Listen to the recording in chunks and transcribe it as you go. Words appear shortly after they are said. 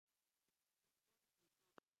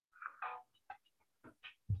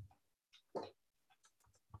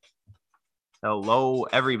Hello,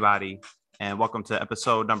 everybody, and welcome to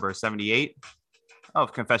episode number 78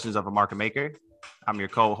 of Confessions of a Market Maker. I'm your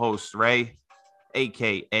co-host, Ray,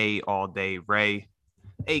 aka All Day Ray,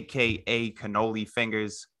 aka Cannoli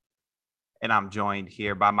Fingers, and I'm joined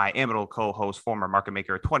here by my amiable co-host, former market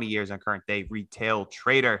maker, 20 years and current day retail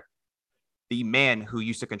trader, the man who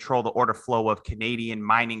used to control the order flow of Canadian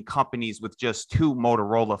mining companies with just two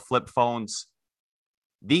Motorola flip phones,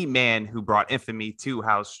 the man who brought infamy to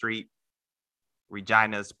House Street,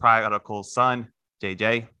 Regina's prodigal son,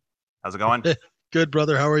 JJ. How's it going? Good,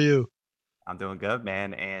 brother. How are you? I'm doing good,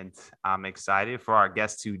 man. And I'm excited for our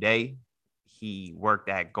guest today. He worked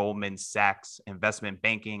at Goldman Sachs investment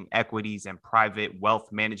banking, equities, and private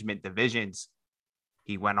wealth management divisions.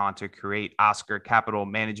 He went on to create Oscar Capital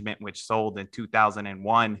Management, which sold in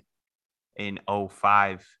 2001. In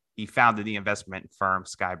 2005, he founded the investment firm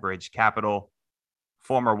Skybridge Capital,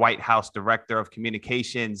 former White House Director of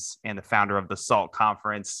Communications, and the founder of the SALT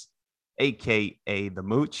Conference, aka the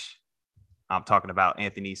Mooch. I'm talking about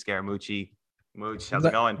Anthony Scaramucci. Mooch, how's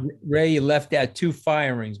it going? Ray, you left out two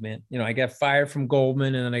firings, man. You know, I got fired from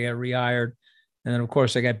Goldman, and then I got rehired, and then of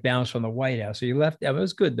course I got bounced from the White House. So you left. It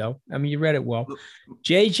was good though. I mean, you read it well.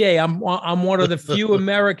 JJ, I'm one of the few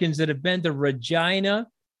Americans that have been to Regina.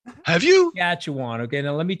 Have you? Saskatchewan. Okay,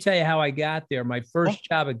 now let me tell you how I got there. My first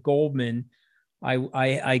job at Goldman,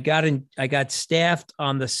 I got staffed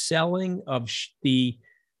on the selling of the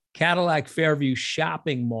Cadillac Fairview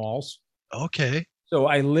shopping malls. Okay. So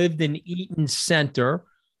I lived in Eaton Center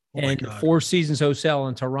and Four Seasons Hotel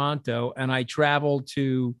in Toronto, and I traveled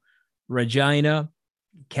to Regina,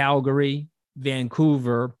 Calgary,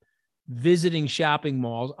 Vancouver, visiting shopping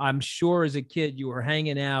malls. I'm sure as a kid you were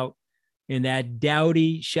hanging out in that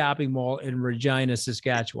Dowdy shopping mall in Regina,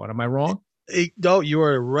 Saskatchewan. Am I wrong? No, you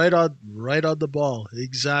are right on the ball.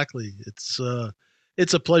 Exactly.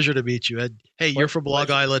 It's a pleasure to meet you. And hey, you're from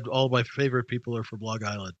Long Island. All my favorite people are from Long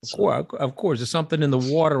Island. So. Of course. There's something in the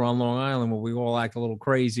water on Long Island where we all act a little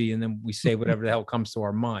crazy and then we say whatever the hell comes to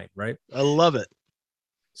our mind, right? I love it.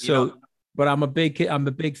 So, but I'm a big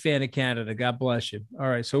fan of Canada. God bless you. All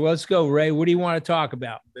right, so let's go, Ray. What do you want to talk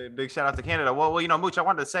about? Big shout out to Canada. Well, Mooch, I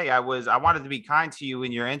wanted to say I wanted to be kind to you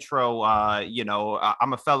in your intro.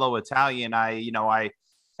 I'm a fellow Italian. I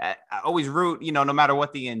always root, no matter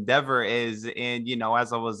what the endeavor is. And,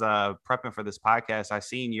 as I was prepping for this podcast, I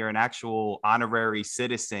seen you're an actual honorary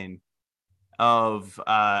citizen of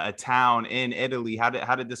a town in Italy. How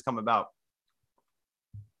did this come about?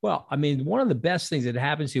 Well, I mean, one of the best things that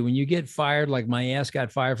happens to you when you get fired, like my ass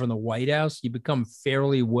got fired from the White House, you become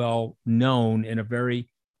fairly well known in a very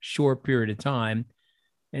short period of time.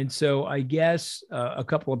 And so I guess a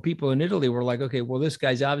couple of people in Italy were like, okay, well, this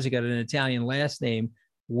guy's obviously got an Italian last name.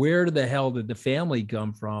 Where the hell did the family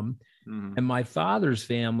come from? Mm-hmm. And my father's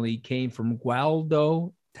family came from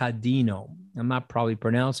Gualdo Tadino. I'm not probably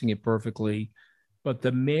pronouncing it perfectly, but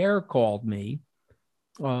the mayor called me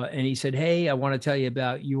and he said, hey, I want to tell you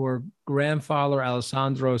about your grandfather,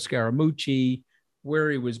 Alessandro Scaramucci,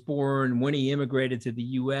 where he was born, when he immigrated to the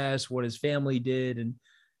U.S., what his family did. And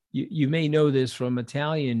you may know this from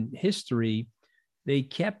Italian history. They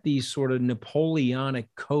kept these sort of Napoleonic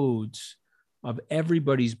codes of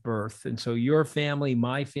everybody's birth. And so your family,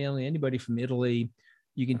 my family, anybody from Italy,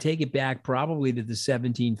 you can take it back probably to the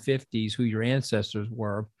 1750s, who your ancestors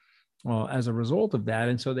were as a result of that.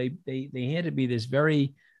 And so they handed me this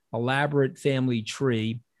very elaborate family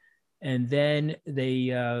tree. And then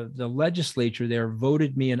the legislature there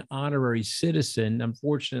voted me an honorary citizen.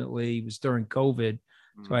 Unfortunately, it was during COVID,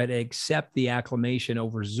 so I had to accept the acclamation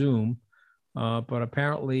over Zoom. But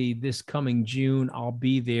apparently this coming June, I'll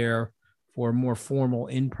be there for a more formal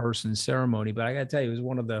in-person ceremony. But I got to tell you, it was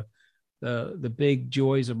one of the big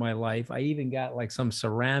joys of my life. I even got like some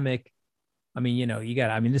ceramic. I mean,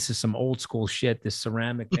 this is some old school shit, this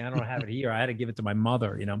ceramic thing. I don't have it here. I had to give it to my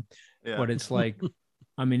mother, Yeah. But it's like,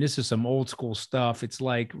 this is some old school stuff. It's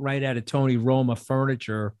like right out of Tony Roma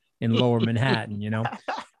furniture in Lower Manhattan, Now,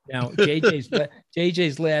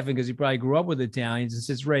 JJ's laughing because he probably grew up with Italians and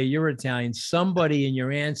says, Ray, you're Italian. Somebody in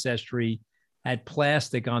your ancestry had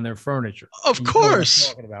plastic on their furniture. Of course.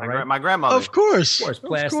 Talking about, right? My grandmother. Of course.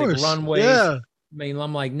 Plastic runways. Yeah. I mean,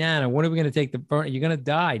 I'm like, Nana, when are we going to take the burn? You're going to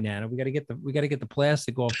die, Nana. We got to get the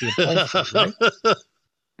plastic off the upholstery, right?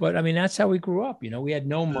 But I mean, that's how we grew up. We had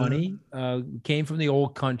no money. We came from the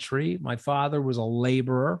old country. My father was a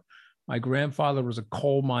laborer. My grandfather was a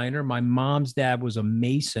coal miner. My mom's dad was a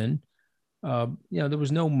mason. There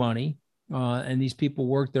was no money. And these people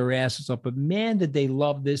worked their asses up. But man, did they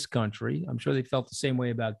love this country. I'm sure they felt the same way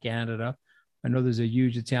about Canada. I know there's a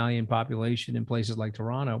huge Italian population in places like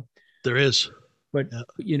Toronto. There is. But,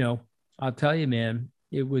 I'll tell you, man,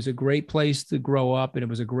 it was a great place to grow up, and it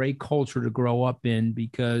was a great culture to grow up in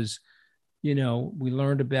because, we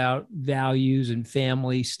learned about values and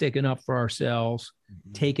family, sticking up for ourselves,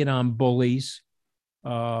 taking on bullies,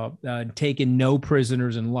 taking no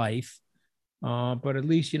prisoners in life. But at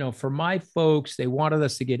least, for my folks, they wanted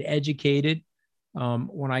us to get educated.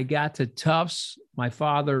 When I got to Tufts, my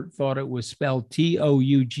father thought it was spelled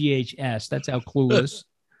Toughs. That's how clueless.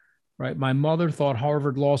 Right. My mother thought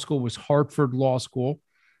Harvard Law School was Hartford Law School.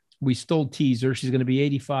 We still tease her. She's going to be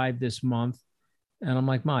 85 this month. And I'm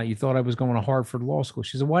like, Ma, you thought I was going to Hartford Law School.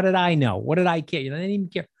 She said, what did I know? What did I care? I didn't even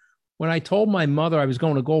care. When I told my mother I was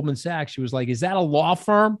going to Goldman Sachs, she was like, is that a law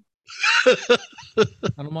firm? And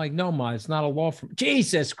I'm like, no, Ma, it's not a law firm.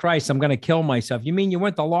 Jesus Christ, I'm going to kill myself. You mean you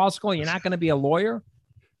went to law school and you're not going to be a lawyer?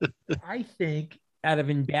 I think out of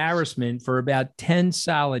embarrassment for about 10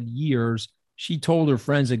 solid years, she told her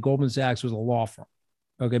friends that Goldman Sachs was a law firm,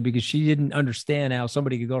 okay, because she didn't understand how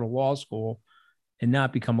somebody could go to law school and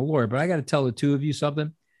not become a lawyer. But I got to tell the two of you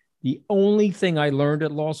something. The only thing I learned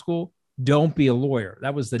at law school, don't be a lawyer.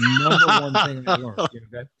 That was the number one thing I learned.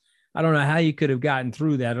 Okay? I don't know how you could have gotten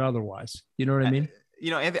through that otherwise. You know what I mean?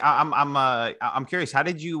 Anthony, I'm curious. How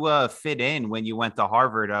did you fit in when you went to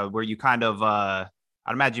Harvard? Were you kind of, I'd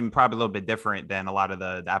imagine probably a little bit different than a lot of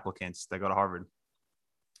the applicants that go to Harvard?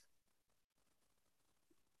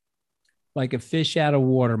 Like a fish out of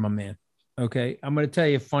water, my man. Okay. I'm going to tell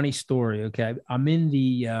you a funny story. Okay. I'm in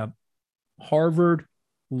the Harvard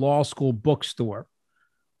Law School bookstore.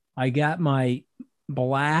 I got my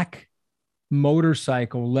black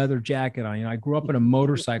motorcycle leather jacket on. I grew up in a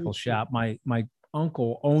motorcycle shop. My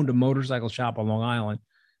uncle owned a motorcycle shop on Long Island.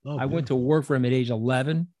 Oh, I went to work for him at age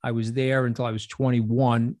 11. I was there until I was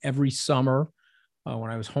 21. Every summer, when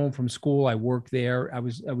I was home from school, I worked there. I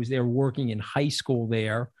was there working in high school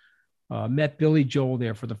there. Met Billy Joel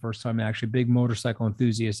there for the first time, actually, big motorcycle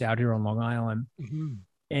enthusiast out here on Long Island. Mm-hmm.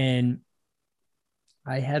 And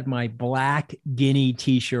I had my black Guinea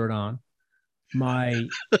t-shirt on, my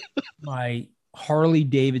Harley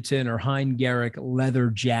Davidson or Hein Garrick leather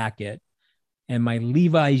jacket, and my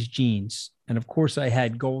Levi's jeans. And of course, I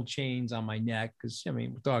had gold chains on my neck because, we're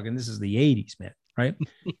talking, this is the 80s, man, right?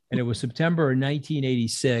 And it was September of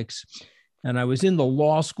 1986. And I was in the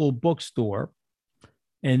law school bookstore.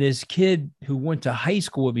 And this kid who went to high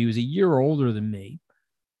school with me, he was a year older than me.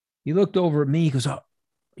 He looked over at me. He goes, "Oh, are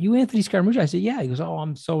you Anthony Scaramucci?" I said, "Yeah." He goes, "Oh,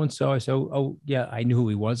 I'm so-and-so." I said, "Oh, yeah, I knew who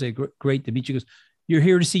he was. Great to meet you." He goes, "You're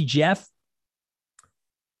here to see Jeff?"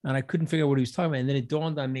 And I couldn't figure out what he was talking about. And then it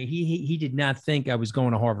dawned on me, he did not think I was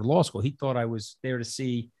going to Harvard Law School. He thought I was there to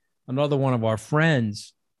see another one of our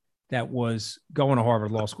friends that was going to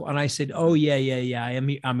Harvard Law School. And I said, "Oh,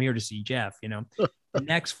 yeah. I'm here to see Jeff, The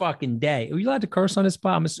next fucking day. Are you allowed to curse on this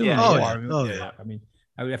spot? I'm assuming you are. Yeah.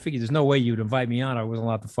 I figured there's no way you'd invite me on. I wasn't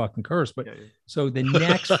allowed to fucking curse. But so the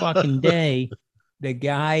next fucking day, the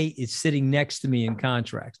guy is sitting next to me in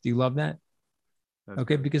contracts. Do you love that? That's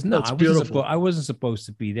okay, great. Because I wasn't supposed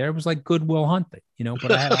to be there. It was like Good Will Hunting,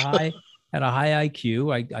 But I had a high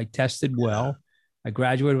IQ. I tested well. I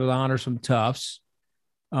graduated with honors from Tufts.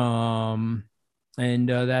 And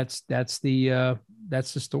that's the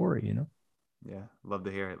story, Yeah, love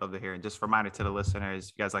to hear it. And just a reminder to the listeners,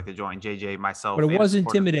 if you guys like to join JJ, myself. But it was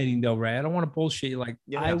intimidating though, Ray. I don't want to bullshit you.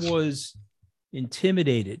 I was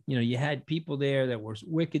intimidated. You had people there that were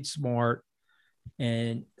wicked smart,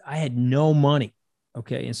 and I had no money.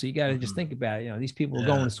 Okay. And so you got to just think about it. These people were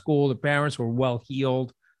going to school. The parents were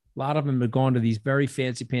well-heeled. A lot of them had gone to these very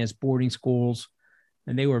fancy pants boarding schools,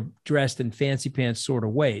 and they were dressed in fancy pants sort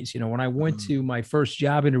of ways. When I went to my first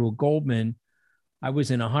job interview at Goldman, I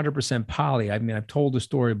was in 100% poly. I've told the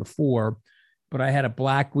story before, but I had a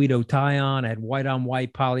black Guido tie on. I had white on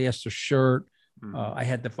white polyester shirt. I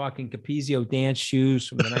had the fucking Capezio dance shoes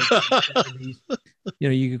from the 1970s.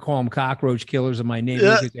 You could call them cockroach killers in my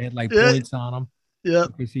neighborhood because they had points on them. Yeah.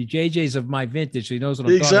 You see, JJ's of my vintage, so he knows what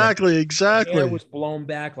I'm talking about. Exactly. My hair was blown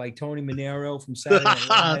back like Tony Manero from Saturday Night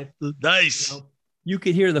Live. Nice. You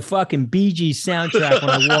could hear the fucking Bee Gees soundtrack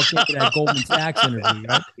when I walked into that Goldman Sachs interview.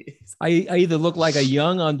 Right? I either look like a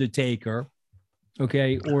young Undertaker,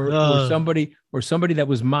 okay, or somebody that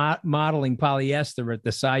was modeling polyester at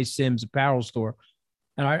the Size Sims apparel store.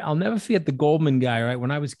 And I'll never forget the Goldman guy. Right,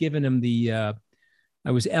 when I was giving him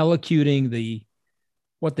I was elocuting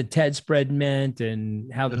what the TED spread meant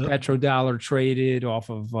and how the petrodollar traded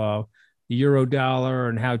off of the euro dollar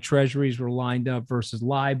and how treasuries were lined up versus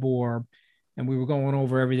LIBOR. And we were going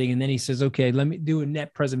over everything. And then he says, "Okay, let me do a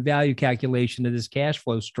net present value calculation of this cash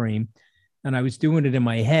flow stream." And I was doing it in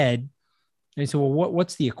my head. And he said, "Well,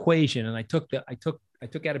 what's the equation?" And I took I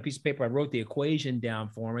took out a piece of paper. I wrote the equation down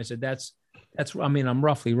for him. I said, I mean, I'm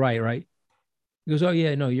roughly right, right? He goes, oh,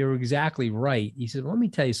 yeah, no, you're exactly right. He said, well, let me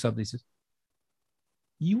tell you something. He says,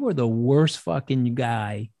 you are the worst fucking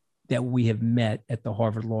guy that we have met at the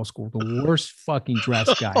Harvard Law School, the worst fucking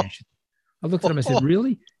dressed guy. I looked at him. I said,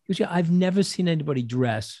 really? He goes, yeah, I've never seen anybody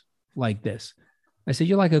dress like this. I said,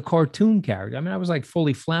 you're like a cartoon character. I mean, I was like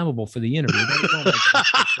fully flammable for the interview.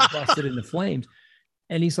 Busted into flames.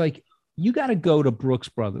 And he's like, you got to go to Brooks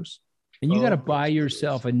Brothers and you got to buy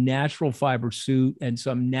yourself a natural fiber suit and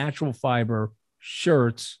some natural fiber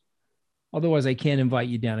shirts. Otherwise, I can't invite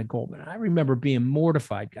you down to Goldman. I remember being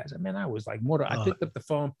mortified, guys. I mean, I was like mortified. I picked up the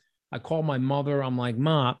phone. I called my mother. I'm like,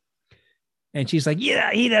 Ma. And she's like,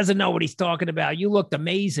 yeah, he doesn't know what he's talking about. You looked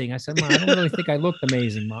amazing. I said, Ma, I don't really think I looked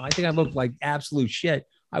amazing, Ma. I think I looked like absolute shit.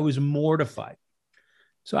 I was mortified.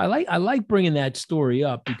 So I like bringing that story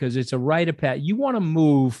up because it's a rite of passage. You want to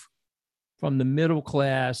move from the middle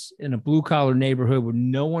class in a blue collar neighborhood where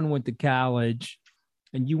no one went to college,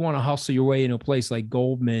 and you want to hustle your way into a place like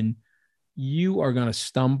Goldman. You are going to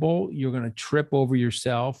stumble. You're going to trip over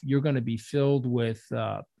yourself. You're going to be filled with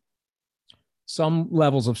some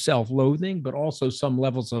levels of self-loathing, but also some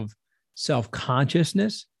levels of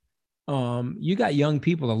self-consciousness. You got young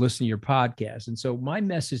people that listen to your podcast. And so my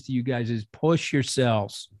message to you guys is push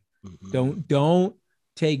yourselves. Mm-hmm. Don't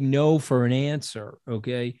take no for an answer.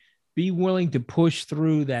 Okay. Be willing to push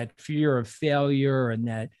through that fear of failure and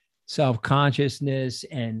that self-consciousness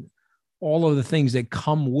and all of the things that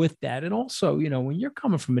come with that. And also, you know, when you're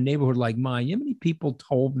coming from a neighborhood like mine, you know how many people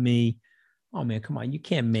told me, oh man, come on, you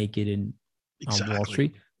can't make it on Wall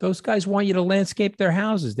Street. Those guys want you to landscape their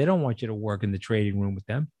houses. They don't want you to work in the trading room with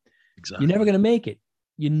them. Exactly. You're never going to make it.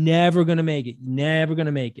 You're never going to make it. Never going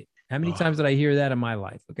to make it. How many times did I hear that in my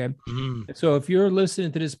life? Okay. Mm-hmm. So if you're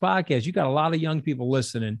listening to this podcast, you got a lot of young people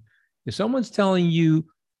listening. If someone's telling you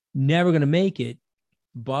never going to make it,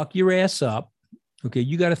 buck your ass up. Okay.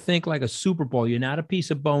 You got to think like a Super Bowl. You're not a piece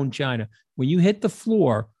of bone china. When you hit the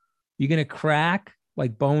floor, you're going to crack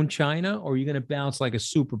like bone china, or you're going to bounce like a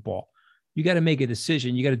Super Bowl. You got to make a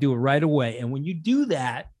decision. You got to do it right away. And when you do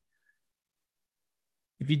that,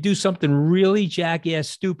 if you do something really jackass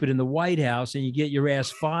stupid in the White House and you get your ass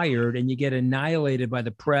fired and you get annihilated by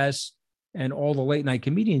the press and all the late night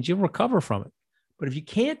comedians, you'll recover from it. But if you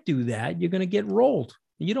can't do that, you're going to get rolled.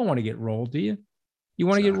 You don't want to get rolled, do you? You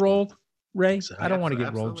want to get rolled, Ray? Exactly. I don't want to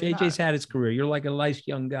get rolled. JJ's had his career. You're like a nice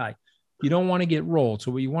young guy. You don't want to get rolled.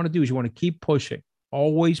 So what you want to do is you want to keep pushing.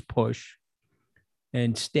 Always push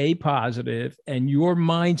and stay positive. And your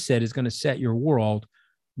mindset is going to set your world,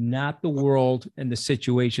 not the world and the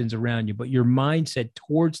situations around you, but your mindset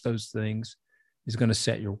towards those things is going to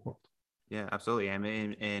set your world. Yeah, absolutely. I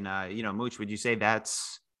mean, and you know, Mooch, would you say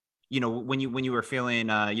that's, you know, when you were feeling,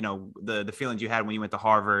 you know, the feelings you had when you went to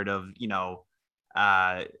Harvard of, you know,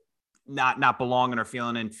 not belonging or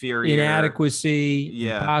feeling inferior, inadequacy,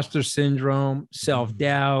 imposter syndrome,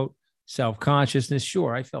 self-doubt, self-consciousness.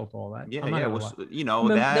 Sure, I felt all that. Yeah, yeah. Well, you know,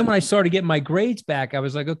 then when I started getting my grades back, I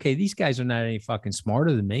was like, okay, these guys are not any fucking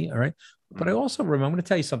smarter than me. All right. But I also remember, I'm going to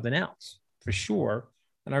tell you something else for sure.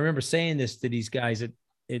 And I remember saying this to these guys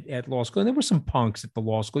at law school. And there were some punks at the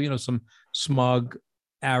law school, you know, some smug,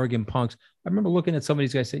 arrogant punks. I remember looking at some of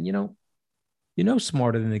these guys saying, you know,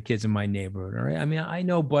 smarter than the kids in my neighborhood. All right. I mean, I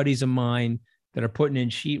know buddies of mine that are putting in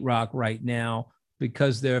sheetrock right now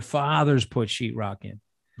because their fathers put sheetrock in.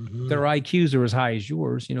 Mm-hmm. Their IQs are as high as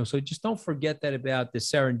yours, you know, so just don't forget that about the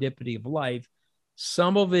serendipity of life.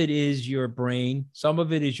 Some of it is your brain. Some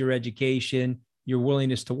of it is your education, your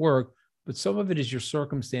willingness to work, but some of it is your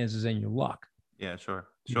circumstances and your luck. Yeah, sure.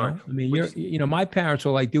 Sure. You know? I mean, you know, my parents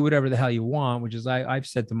were like, do whatever the hell you want, which is I've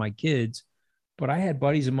said to my kids, but I had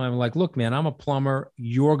buddies of mine were like, look, man, I'm a plumber.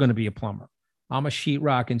 You're going to be a plumber. I'm a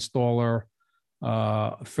sheetrock installer.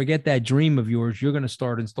 Forget that dream of yours. You're going to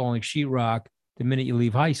start installing sheetrock the minute you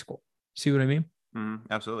leave high school. See what I mean? Mm-hmm,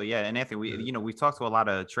 absolutely. Yeah. And Anthony, we've talked to a lot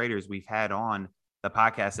of traders we've had on the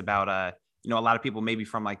podcast about, you know, a lot of people maybe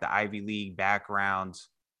from like the Ivy League backgrounds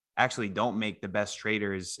actually don't make the best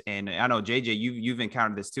traders. And I know JJ, you've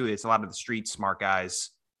encountered this too. It's a lot of the street smart guys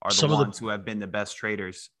are the ones who have been the best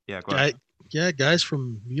traders. Yeah. Go ahead. Yeah, guys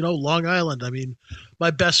from, you know, Long Island. I mean, my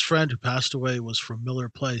best friend who passed away was from Miller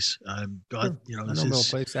Place. God, you know, Miller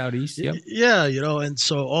Place out east. Yep. Yeah, you know, and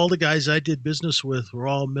so all the guys I did business with were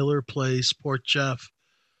all Miller Place, Port Jeff,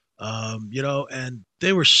 you know, and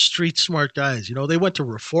they were street smart guys. You know, they went to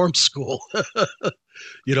reform school,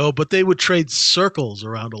 you know, but they would trade circles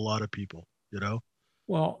around a lot of people, you know.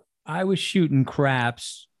 Well, I was shooting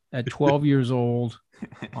craps at 12 years old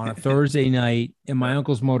on a Thursday night in my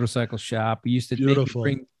uncle's motorcycle shop. We used to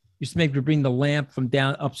Used to make me bring the lamp from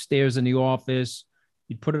down upstairs in the office.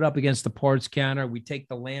 You'd put it up against the parts counter. We'd take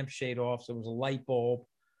the lampshade off. So it was a light bulb.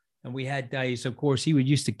 And we had dice. Of course, he would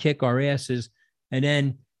used to kick our asses. And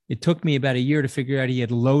then it took me about a year to figure out he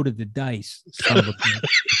had loaded the dice. Son of a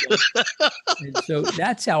bitch. And so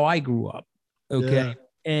that's how I grew up. Okay.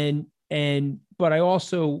 Yeah. But I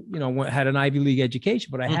also, had an Ivy League education,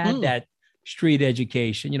 but I had that street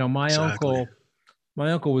education. My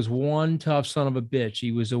uncle was one tough son of a bitch.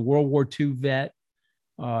 He was a World War II vet.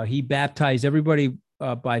 He baptized everybody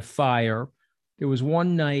by fire. There was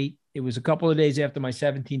one night, it was a couple of days after my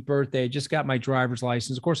 17th birthday. I just got my driver's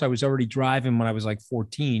license. Of course, I was already driving when I was like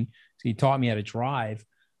 14. So he taught me how to drive.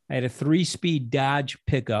 I had a 3-speed Dodge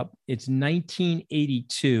pickup. It's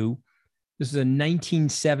 1982. This is a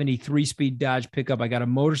 1970 3-speed Dodge pickup. I got a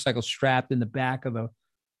motorcycle strapped in the back of the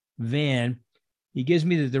van. He gives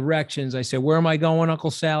me the directions. I said, "Where am I going,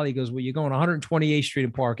 Uncle Sal?" He goes, "Well, you're going 128th Street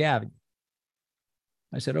and Park Avenue."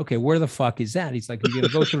 I said, "Okay, where the fuck is that?" He's like, "You're going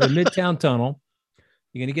to go through the Midtown Tunnel.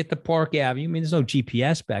 You're going to get to Park Avenue." I mean, there's no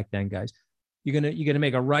GPS back then, guys. You're going to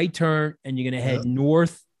make a right turn and you're going to head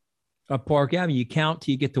north of Park Avenue. You count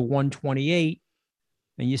till you get to 128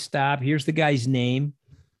 and you stop. Here's the guy's name.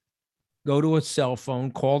 Go to a cell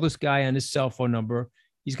phone, call this guy on his cell phone number.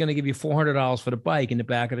 He's going to give you $400 for the bike in the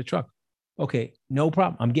back of the truck. Okay, no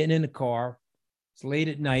problem. I'm getting in the car. It's late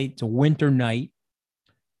at night. It's a winter night.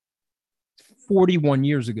 41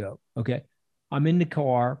 years ago. Okay. I'm in the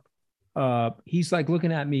car. He's like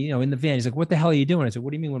looking at me, in the van. He's like, "What the hell are you doing?" I said,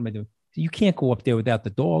 "What do you mean? What am I doing?" "You can't go up there without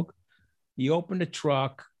the dog." He opened the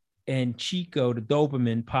truck and Chico, the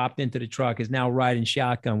Doberman, popped into the truck, is now riding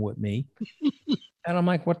shotgun with me. And I'm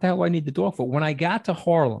like, "What the hell do I need the dog for?" When I got to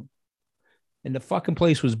Harlem and the fucking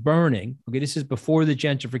place was burning. Okay. This is before the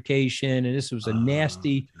gentrification. And this was a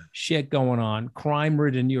nasty shit going on. Crime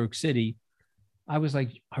ridden New York City. I was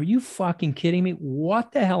like, "Are you fucking kidding me?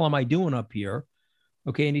 What the hell am I doing up here?"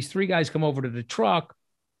 Okay. And these 3 guys come over to the truck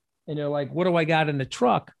and they're like, "What do I got in the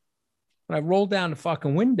truck?" When I rolled down the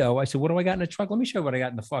fucking window, I said, "What do I got in the truck? Let me show you what I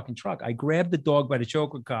got in the fucking truck." I grabbed the dog by the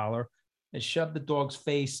choker collar and shoved the dog's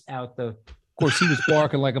face out of course, he was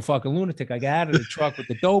barking like a fucking lunatic. I got out of the truck with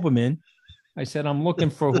the Doberman. I said, "I'm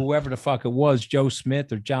looking for whoever the fuck it was, Joe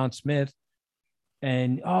Smith or John Smith."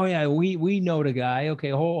 And, "Oh yeah, we know the guy." Okay,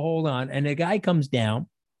 hold on. And the guy comes down.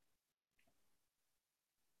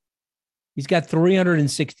 He's got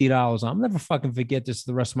 $360 on. I'll never fucking forget this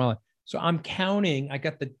the rest of my life. So I'm counting. I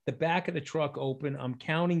got the back of the truck open. I'm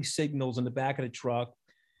counting signals in the back of the truck.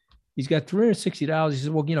 He's got $360. He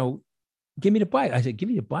said, "Well, give me the bike." I said, "Give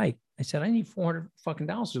me the bike." I said, "I need $400 fucking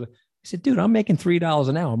dollars." I said, "Dude, I'm making $3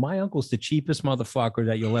 an hour. My uncle's the cheapest motherfucker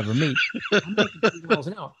that you'll ever meet. I'm making $3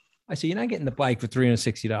 an hour." I said, "You're not getting the bike for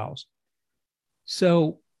 $360.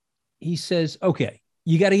 So he says, "Okay,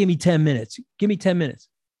 you got to give me 10 minutes. Give me 10 minutes.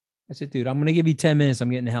 I said, "Dude, I'm going to give you 10 minutes. I'm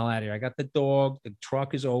getting the hell out of here. I got the dog. The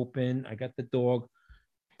truck is open. I got the dog."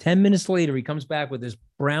 10 minutes later, he comes back with this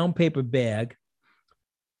brown paper bag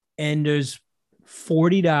and there's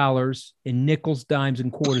 $40 in nickels, dimes,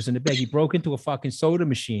 and quarters in the bag. He broke into a fucking soda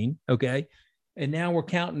machine. Okay. And now we're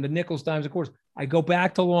counting the nickels, dimes, and quarters. I go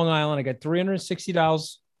back to Long Island. I got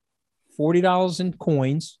 $360, $40 in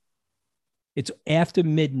coins. It's after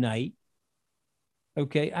midnight.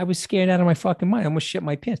 Okay. I was scared out of my fucking mind. I almost shit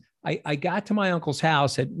my pants. I got to my uncle's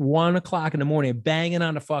house at 1:00 in the morning, banging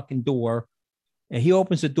on the fucking door. And he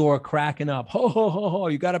opens the door, cracking up. "Ho, ho, ho, ho.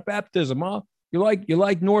 You got a baptism, huh? You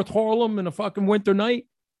like North Harlem in a fucking winter night?"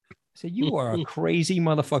 I said, "You are a crazy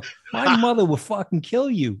motherfucker. My mother would fucking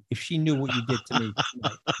kill you if she knew what you did to me."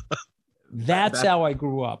 That's how I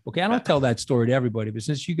grew up. Okay. I don't tell that story to everybody, but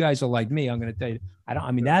since you guys are like me, I'm going to tell you,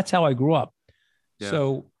 that's how I grew up. Yeah.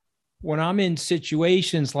 So when I'm in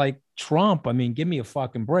situations like Trump, give me a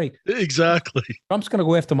fucking break. Exactly. Trump's going to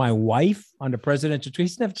go after my wife on the presidential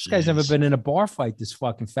tweet. This guy's never been in a bar fight, this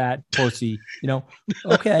fucking fat pussy,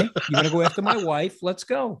 Okay, you're going to go after my wife. Let's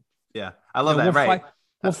go. Yeah. I love that. Right.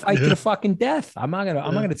 We'll fight to the fucking death. I'm not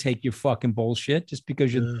going to take your fucking bullshit just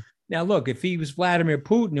because you're. Yeah. Now, look, if he was Vladimir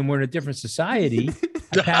Putin and we're in a different society,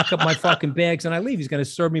 I pack up my fucking bags and I leave. He's going to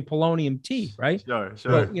serve me polonium tea, right? Sure.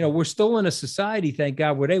 But, we're still in a society, thank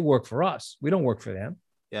God, where they work for us. We don't work for them.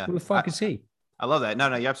 Yeah. Who the fuck is he? I love that.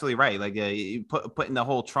 No, you're absolutely right. Like, you putting the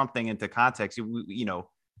whole Trump thing into context, you've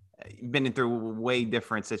been through way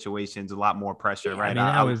different situations, a lot more pressure, right?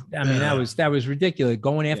 That was ridiculous.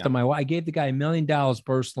 Going after my wife. I gave the guy $1 million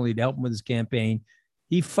personally to help him with his campaign.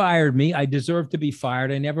 He fired me. I deserved to be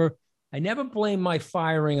fired. I never blamed my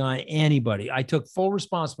firing on anybody. I took full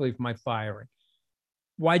responsibility for my firing.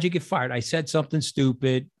 Why'd you get fired? I said something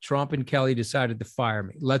stupid. Trump and Kelly decided to fire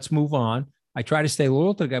me. Let's move on. I try to stay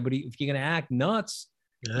loyal to the guy, but if you're going to act nuts,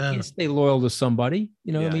 you Yeah. can't stay loyal to somebody.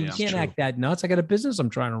 You know what I mean? You can't true. act that nuts. I got a business I'm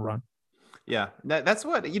trying to run. Yeah, that's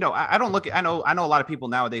what, I don't look at. I know a lot of people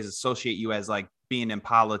nowadays associate you as like being in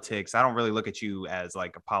politics. I don't really look at you as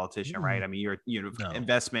like a politician, right? I mean, you're No.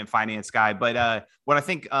 investment finance guy, but what I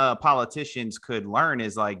think politicians could learn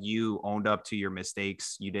is like you owned up to your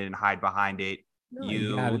mistakes. You didn't hide behind it. No,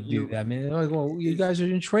 you got to do that, man. Like, well, you guys are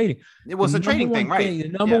in trading. It was a trading thing, right? The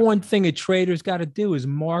number one thing a trader's got to do is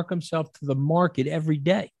mark himself to the market every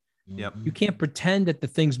day. Yep. You can't pretend that the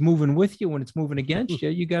thing's moving with you when it's moving against you.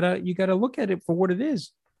 You gotta look at it for what it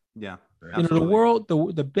is. Yeah. You know, the world,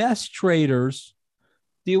 the best traders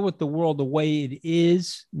deal with the world the way it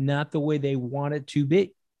is, not the way they want it to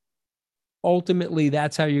be. Ultimately,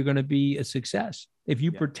 that's how you're going to be a success. If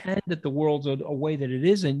you pretend that the world's a way that it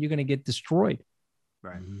isn't, you're going to get destroyed.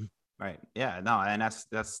 Right. Right. Yeah. No, and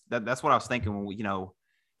that's what I was thinking when we,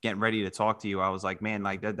 getting ready to talk to you. I was like, man,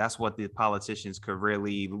 like that's what the politicians could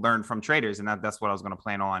really learn from traders. And that's what I was going to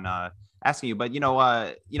plan on asking you. But,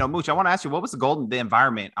 Mooch, I want to ask you, what was the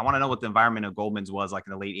environment? I want to know what the environment of Goldman's was like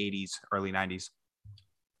in the late 80s, early 90s.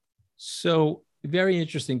 So very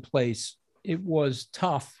interesting place. It was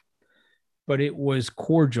tough, but it was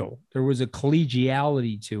cordial. There was a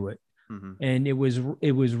collegiality to it. Mm-hmm. And it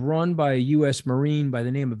was run by a U.S. Marine by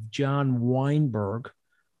the name of John Weinberg.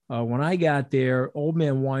 When I got there, old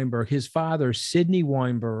man Weinberg, his father, Sidney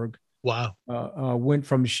Weinberg, went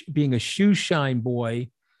from being a shoe shine boy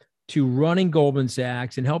to running Goldman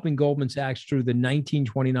Sachs and helping Goldman Sachs through the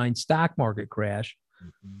 1929 stock market crash.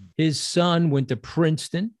 Mm-hmm. His son went to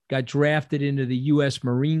Princeton, got drafted into the U.S.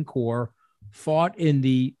 Marine Corps, fought in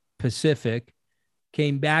the Pacific,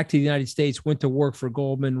 came back to the United States, went to work for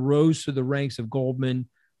Goldman, rose to the ranks of Goldman,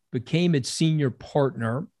 became its senior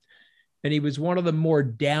partner. And he was one of the more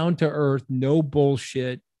down-to-earth, no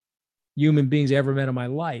bullshit human beings I ever met in my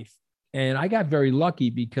life. And I got very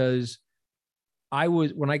lucky because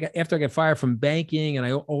after I got fired from banking and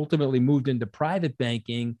I ultimately moved into private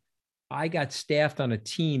banking, I got staffed on a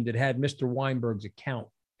team that had Mr. Weinberg's account.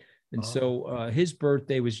 And so his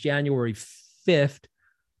birthday was January 5th.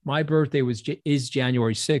 My birthday is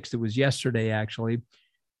January 6th. It was yesterday, actually.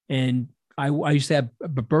 And I used to have a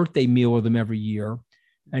birthday meal with him every year.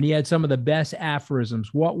 And he had some of the best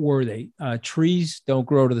aphorisms. What were they? Trees don't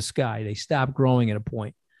grow to the sky. They stop growing at a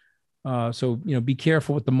point. So, be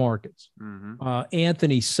careful with the markets. Mm-hmm.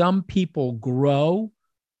 Anthony, some people grow,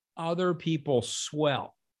 other people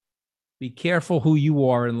swell. Be careful who you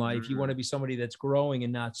are in life. Mm-hmm. You want to be somebody that's growing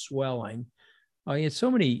and not swelling. He had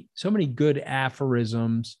so many good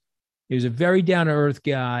aphorisms. He was a very down-to-earth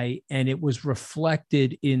guy, and it was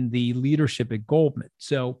reflected in the leadership at Goldman.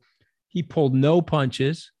 So he pulled no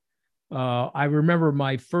punches. I remember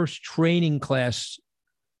my first training class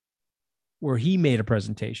where he made a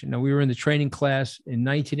presentation. Now, we were in the training class in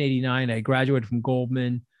 1989. I graduated from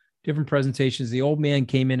Goldman, different presentations. The old man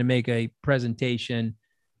came in to make a presentation,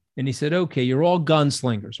 and he said, okay, you're all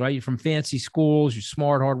gunslingers, right? You're from fancy schools. You're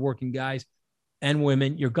smart, hardworking guys and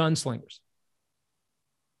women. You're gunslingers.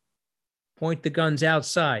 Point the guns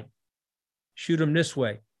outside. Shoot them this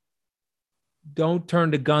way. Don't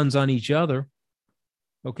turn the guns on each other.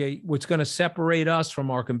 Okay. What's going to separate us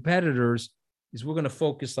from our competitors is we're going to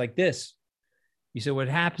focus like this. You said what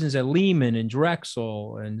happens at Lehman and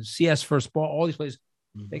Drexel and CS First Ball, all these places,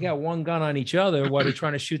 they got one gun on each other while they're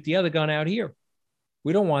trying to shoot the other gun out here.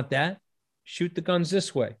 We don't want that. Shoot the guns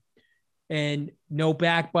this way. And no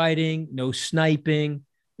backbiting, no sniping.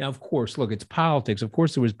 Now, of course, look, it's politics. Of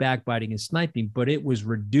course, there was backbiting and sniping, but it was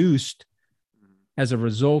reduced as a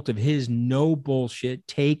result of his no bullshit,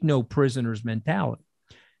 take no prisoners mentality.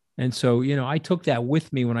 And so, I took that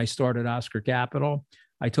with me when I started Oscar Capital.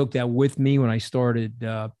 I took that with me when I started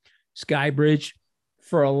Skybridge.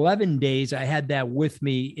 For 11 days, I had that with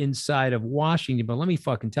me inside of Washington. But let me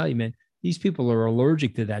fucking tell you, man, these people are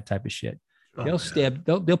allergic to that type of shit.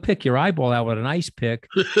 They'll pick your eyeball out with an ice pick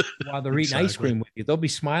while they're eating ice cream with you. They'll be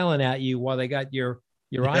smiling at you while they got your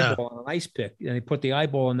eyeball on an ice pick, and they put the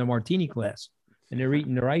eyeball in their martini glass, and they're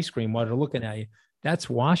eating their ice cream while they're looking at you. That's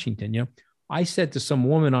Washington. I said to some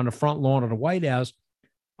woman on the front lawn of the White House,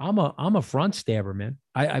 I'm a front stabber, man.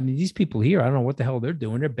 I mean, these people here, I don't know what the hell they're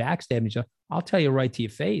doing. They're backstabbing each other. I'll tell you right to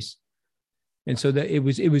your face. And so that it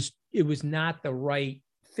was not the right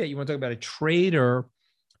fit. You want to talk about a trader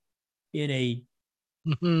in a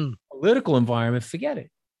political environment, forget it.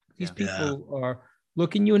 These people are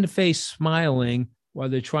looking you in the face, smiling while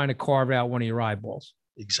they're trying to carve out one of your eyeballs.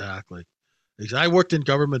 Exactly. I worked in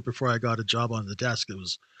government before I got a job on the desk. It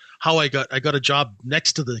was how I got a job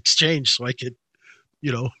next to the exchange so I could,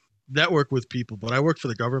 network with people, but I worked for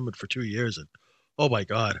the government for 2 years, and oh my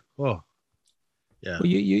God, oh yeah. Well,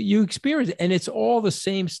 you experience it, and it's all the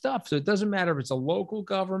same stuff. So it doesn't matter if it's a local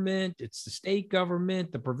government, it's the state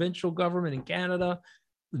government, the provincial government in Canada,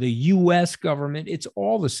 the U.S. government. It's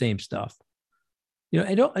all the same stuff.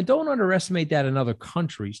 I don't underestimate that in other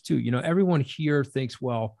countries too. Everyone here thinks,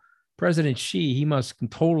 well, President Xi, he must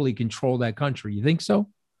totally control that country. You think so?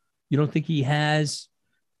 You don't think he has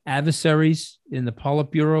adversaries in the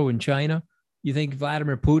Politburo in China? You think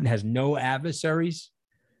Vladimir Putin has no adversaries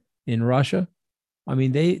in Russia? I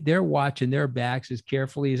mean, they're watching their backs as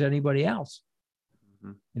carefully as anybody else.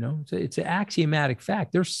 It's an axiomatic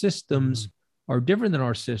fact. Their systems are different than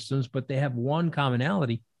our systems, but they have one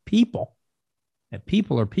commonality: people. And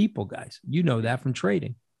people are people, guys. You know that from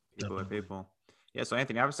trading. People are people. Yeah. So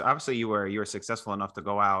Anthony, obviously you were successful enough to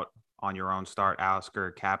go out on your own, start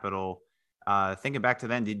Oscar Capital. Thinking back to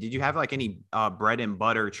then, did you have like any bread and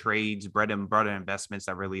butter trades, bread and butter investments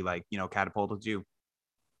that really catapulted you?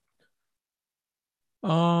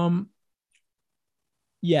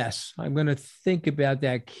 Yes, I'm going to think about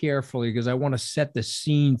that carefully because I want to set the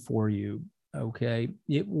scene for you. Okay.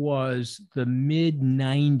 It was the mid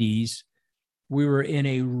 90s. We were in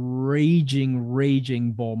a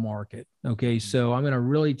raging bull market. Okay. So I'm going to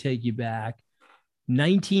really take you back.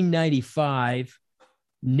 1995,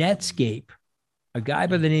 Netscape, a guy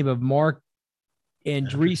by the name of Mark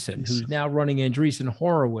Andreessen, who's now running Andreessen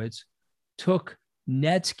Horowitz, took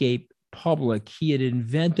Netscape public. He had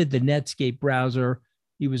invented the Netscape browser.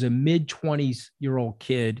 He was a mid-20s-year-old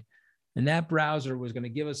kid, and that browser was going to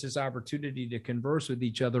give us this opportunity to converse with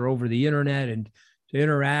each other over the internet and to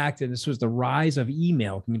interact. And this was the rise of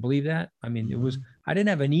email. Can you believe that? I mean, I didn't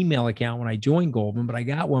have an email account when I joined Goldman, but I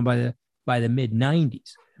got one by the mid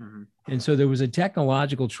 90s. And so there was a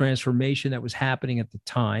technological transformation that was happening at the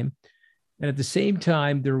time. And at the same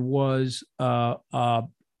time, there was the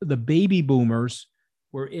baby boomers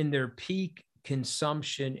were in their peak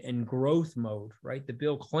consumption and growth mode, right? The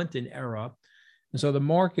Bill Clinton era. And so the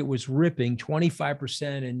market was ripping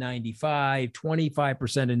 25% in 95,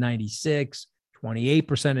 25% in 96,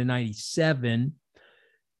 28% in 97.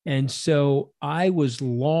 And so I was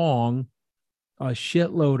long a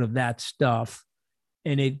shitload of that stuff.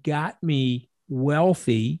 And it got me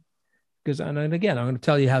wealthy because, and again, I'm going to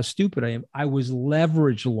tell you how stupid I am. I was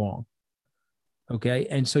leveraged long. Okay.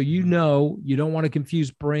 And so, you don't want to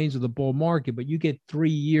confuse brains with the bull market, but you get 3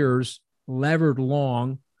 years levered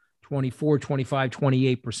long, 24, 25,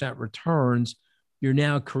 28% returns. You're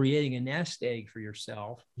now creating a nest egg for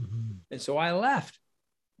yourself. And so I left.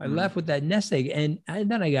 I left with that nest egg. And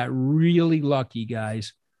then I got really lucky,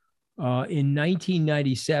 guys. In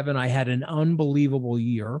 1997, I had an unbelievable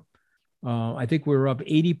year. I think we were up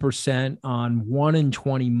 80% on 1 in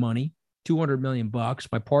 20 money, $200 million.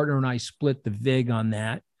 My partner and I split the VIG on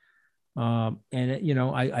that.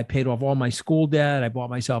 I paid off all my school debt. I bought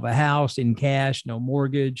myself a house in cash, no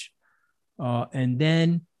mortgage. And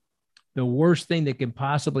then the worst thing that can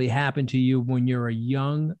possibly happen to you when you're a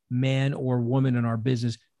young man or woman in our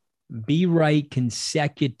business, be right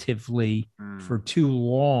consecutively for too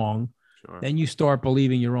long. Sure. Then you start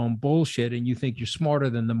believing your own bullshit and you think you're smarter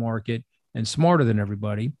than the market and smarter than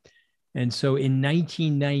everybody. And so in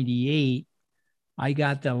 1998, I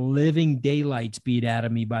got the living daylights beat out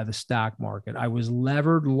of me by the stock market. I was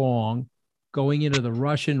levered long going into the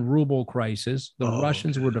Russian ruble crisis. The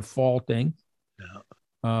Russians were defaulting.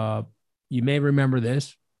 Yeah. You may remember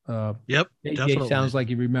this. Yep. AJ sounds like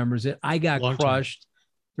he remembers it. I got crushed.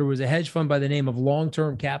 There was a hedge fund by the name of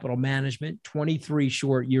Long-Term Capital Management, 23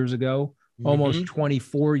 short years ago, almost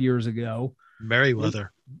 24 years ago.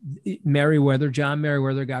 Merriweather, John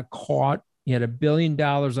Merriweather got caught. He had $1 billion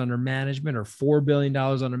under management or $4 billion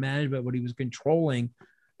under management, but he was controlling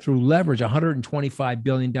through leverage $125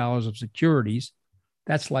 billion of securities.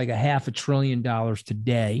 That's like $500 billion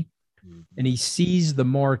today. And he seized the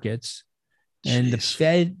markets. And the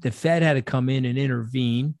Fed had to come in and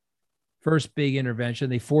intervene. First big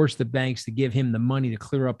intervention. They forced the banks to give him the money to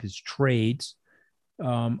clear up his trades.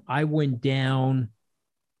 I went down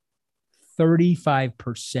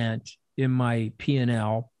 35% in my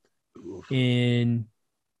P&L in,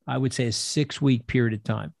 I would say, a 6-week period of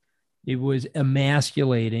time. It was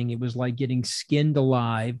emasculating. It was like getting skinned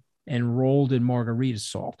alive and rolled in margarita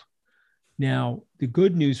salt. Now, the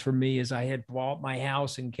good news for me is I had bought my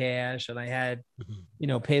house in cash and I had,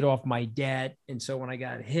 paid off my debt. And so when I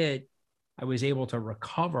got hit, I was able to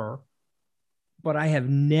recover, but I have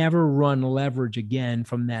never run leverage again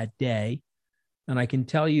from that day. And I can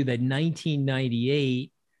tell you that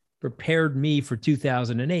 1998 prepared me for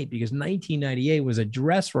 2008 because 1998 was a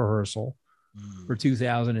dress rehearsal for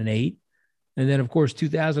 2008. And then, of course,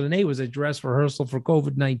 2008 was a dress rehearsal for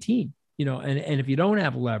COVID-19. And if you don't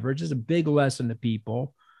have leverage, it's a big lesson to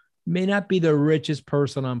people. You may not be the richest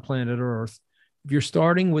person on planet Earth. If you're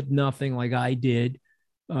starting with nothing like I did,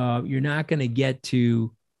 you're not going to get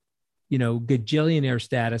to, gajillionaire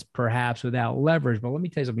status perhaps without leverage. But let me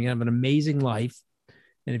tell you something, you have an amazing life.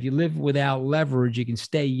 And if you live without leverage, you can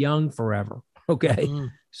stay young forever. Okay. Mm-hmm.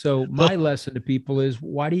 So my lesson to people is,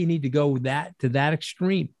 why do you need to go to that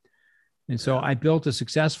extreme? And so I built a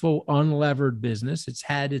successful unlevered business. It's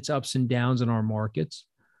had its ups and downs in our markets.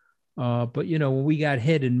 But, when we got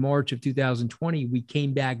hit in March of 2020, we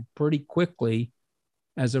came back pretty quickly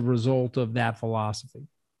as a result of that philosophy.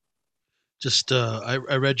 Just, I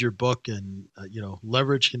read your book, and,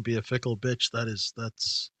 leverage can be a fickle bitch.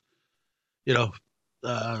 That's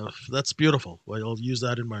beautiful. Well, I'll use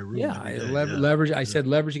that in my room. Leverage. I said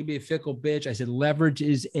leverage can be a fickle bitch. I said leverage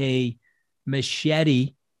is a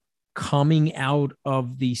machete coming out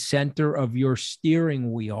of the center of your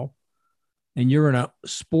steering wheel, and you're in a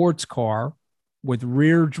sports car with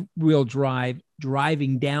rear wheel drive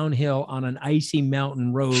driving downhill on an icy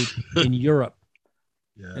mountain road in Europe.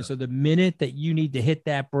 Yeah. And so the minute that you need to hit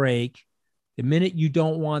that brake, the minute you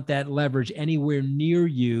don't want that leverage anywhere near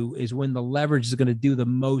you is when the leverage is going to do the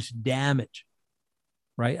most damage,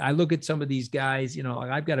 right? I look at some of these guys,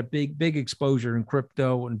 like I've got a big exposure in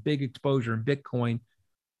crypto and big exposure in Bitcoin,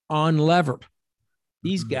 unlevered.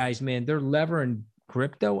 These guys, man, they're levering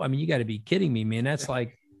crypto. I mean, you got to be kidding me, man. That's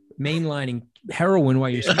like mainlining heroin while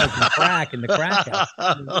you're smoking crack in the crack house.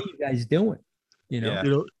 What are you guys doing? Yeah.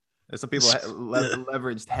 There's some people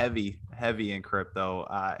leveraged heavy in crypto.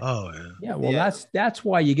 Well, that's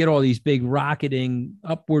why you get all these big rocketing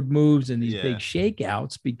upward moves and these big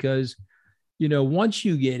shakeouts, because, once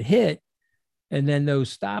you get hit and then those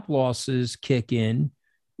stop losses kick in,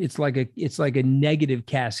 it's like a negative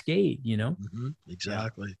cascade, Mm-hmm.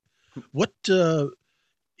 Exactly. Yeah. What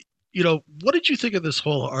did you think of this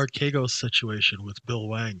whole Archegos situation with Bill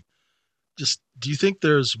Wang? Do you think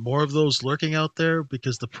there's more of those lurking out there?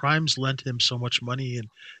 Because the primes lent him so much money, and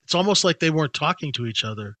it's almost like they weren't talking to each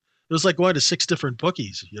other. It was like going to 6 different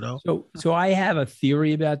bookies, So I have a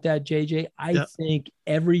theory about that, JJ. I think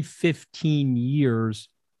every 15 years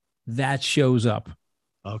that shows up.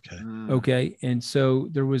 Okay. Okay. And so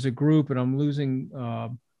there was a group, and I'm losing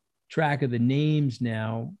track of the names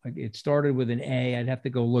now. It started with an A. I'd have to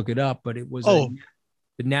go look it up, but it was the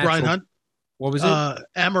natural. Brian Hunt. What was it?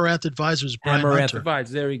 Amaranth Advisors. Brian Amaranth Hunter.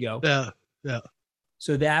 Advisors. There you go. Yeah.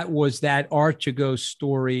 So that was that Archegos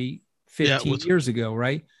story 15 years ago,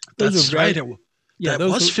 right? That's right. That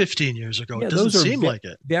was 15 years ago. It doesn't seem like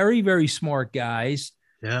it. Very, very smart guys.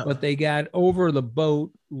 Yeah. But they got over the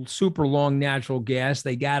boat, super long natural gas.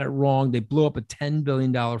 They got it wrong. They blew up a $10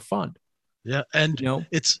 billion fund. Yeah. And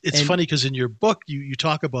it's funny because in your book, you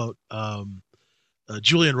talk about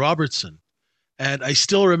Julian Robertson. And I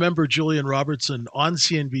still remember Julian Robertson on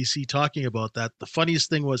CNBC talking about that. The funniest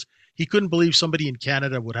thing was he couldn't believe somebody in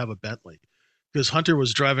Canada would have a Bentley, because Hunter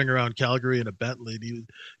was driving around Calgary in a Bentley. And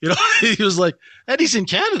he was like, and he's in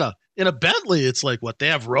Canada in a Bentley. It's like, what, they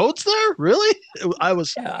have roads there? Really? I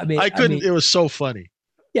couldn't. It was so funny.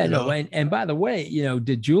 Yeah, no. And by the way,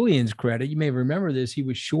 to Julian's credit, you may remember this. He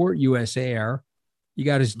was short US Air. He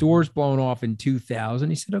got his doors blown off in 2000.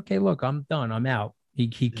 He said, okay, look, I'm done. I'm out.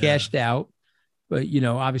 He cashed out. But,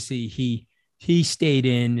 obviously he stayed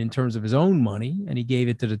in terms of his own money, and he gave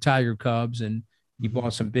it to the Tiger Cubs, and he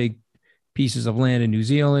bought some big pieces of land in New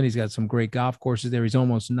Zealand. He's got some great golf courses there. He's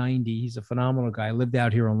almost 90. He's a phenomenal guy. Lived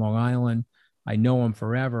out here on Long Island. I know him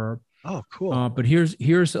forever. Oh, cool. But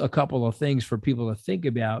here's a couple of things for people to think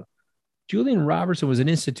about. Julian Robertson was an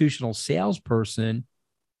institutional salesperson.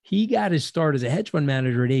 He got his start as a hedge fund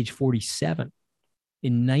manager at age 47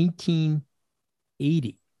 in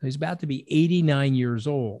 1980. He's about to be 89 years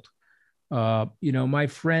old. My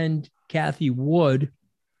friend Kathy Wood,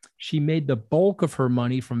 she made the bulk of her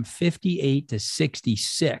money from 58 to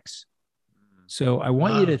 66. So I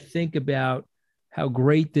want you to think about how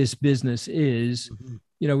great this business is. Mm-hmm.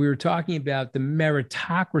 We were talking about the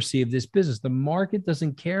meritocracy of this business. The market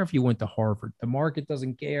doesn't care if you went to Harvard. The market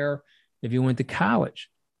doesn't care if you went to college.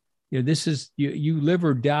 This is you live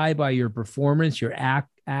or die by your performance, your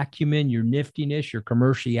acumen, your niftiness, your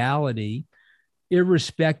commerciality,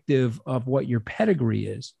 irrespective of what your pedigree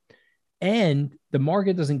is. And the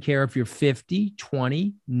market doesn't care if you're 50,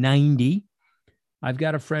 20, 90. I've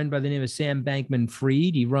got a friend by the name of Sam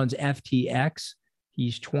Bankman-Fried. He runs FTX.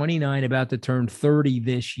 He's 29, about to turn 30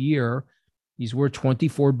 this year. He's worth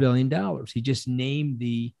 $24 billion. He just named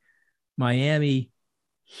the Miami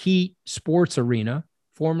Heat sports arena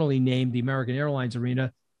formerly named the American Airlines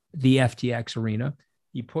Arena, the FTX Arena.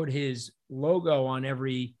 He put his logo on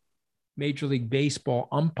every Major League Baseball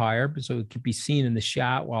umpire so it could be seen in the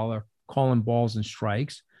shot while they're calling balls and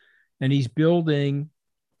strikes. And he's building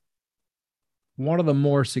one of the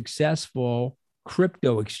more successful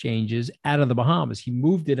crypto exchanges out of the Bahamas. He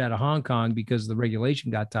moved it out of Hong Kong because the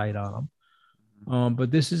regulation got tight on him.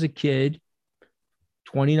 But this is a kid,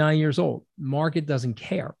 29 years old. Market doesn't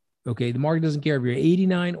care. Okay. The market doesn't care if you're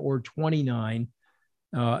 89 or 29.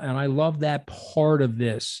 And I love that part of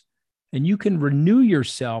this. And you can renew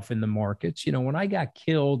yourself in the markets. You know, when I got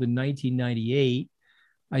killed in 1998,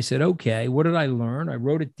 I said, okay, what did I learn? I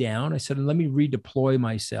wrote it down. I said, let me redeploy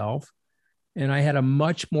myself. And I had a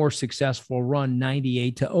much more successful run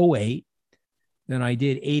 98 to 08 than I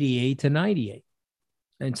did 88 to 98.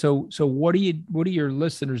 And so what do your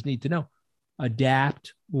listeners need to know?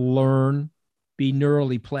 Adapt, learn, be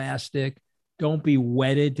neurally plastic. Don't be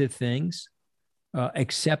wedded to things.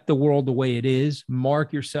 Accept the world the way it is.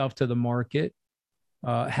 Mark yourself to the market.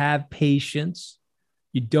 Have patience.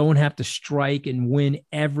 You don't have to strike and win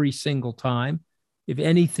every single time. If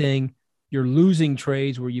anything, you're losing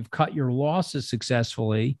trades where you've cut your losses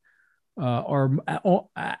successfully are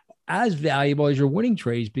as valuable as your winning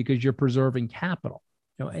trades because you're preserving capital.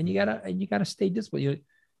 You know, and you gotta stay disciplined.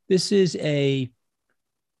 This is a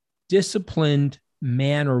disciplined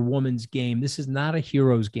man or woman's game. This is not a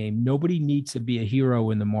hero's game. Nobody needs to be a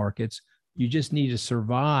hero in the markets. You just need to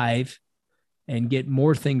survive and get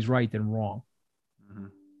more things right than wrong. Mm-hmm.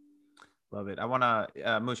 Love it. I want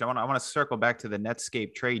to, Mooch, I want to circle back to the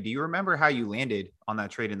Netscape trade. Do you remember how you landed on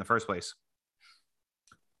that trade in the first place?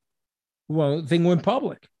 Well, the thing went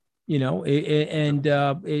public, you know,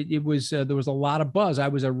 it was, there was a lot of buzz. I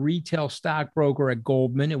was a retail stockbroker at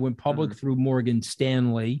Goldman. It went public through Morgan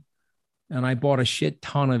Stanley. And I bought a shit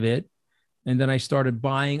ton of it. And then I started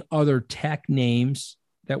buying other tech names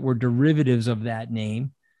that were derivatives of that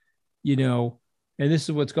name, you know, and this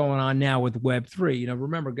is what's going on now with Web3. You know,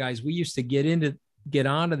 remember, guys, we used to get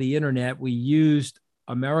onto the internet. We used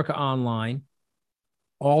America Online,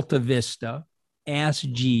 Alta Vista, Ask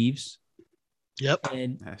Jeeves. Yep.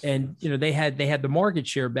 And you know, they had the market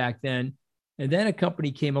share back then. And then a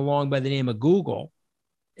company came along by the name of Google.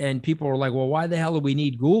 And people were like, well, why the hell do we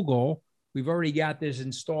need Google? We've already got this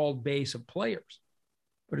installed base of players.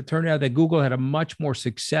 But it turned out that Google had a much more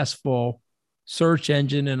successful search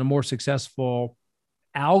engine and a more successful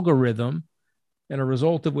algorithm, and a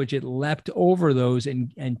result of which it leapt over those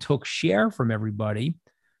and took share from everybody.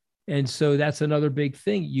 And so that's another big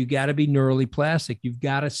thing. You got to be neurally plastic. You've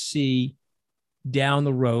got to see down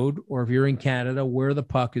the road, or if you're in Canada, where the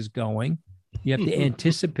puck is going. You have to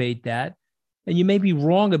anticipate that. And you may be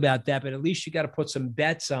wrong about that, but at least you got to put some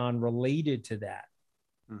bets on related to that.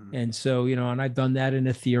 Mm-hmm. And so, you know, and I've done that in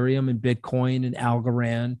Ethereum and Bitcoin and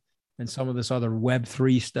Algorand and some of this other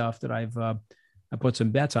Web3 stuff that I put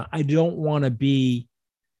some bets on. I don't want to be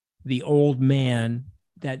the old man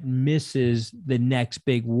that misses the next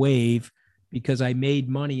big wave because I made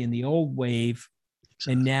money in the old wave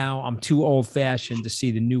and now I'm too old fashioned to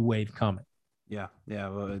see the new wave coming. Yeah. Yeah.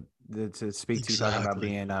 Well, to speak to you talking about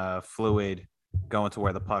being fluid, going to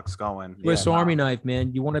where the puck's going. Swiss Army knife,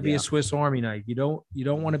 man. You want to be a Swiss Army knife. You don't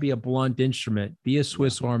want to be a blunt instrument. Be a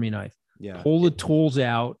Swiss Army knife. Yeah. Pull the tools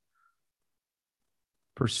out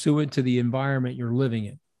pursuant to the environment you're living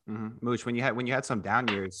in. Mm-hmm. Mooch, when you had some down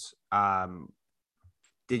years,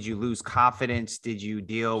 did you lose confidence? Did you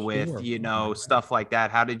deal with, stuff like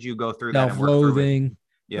that? How did you go through that? Self-loathing.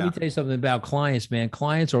 Yeah. Let me tell you something about clients, man.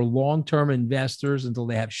 Clients are long-term investors until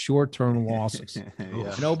they have short-term losses.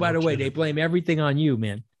 And oh, by the way, they blame everything on you,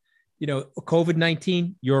 man. You know,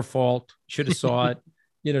 COVID-19, your fault. Should have saw it.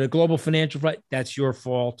 You know, the global financial crisis, that's your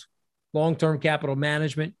fault. Long-term capital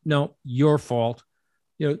management, no, your fault.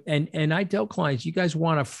 You know, and I tell clients, you guys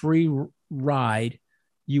want a free ride.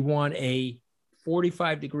 You want a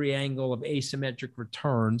 45-degree angle of asymmetric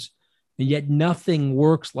returns. And yet nothing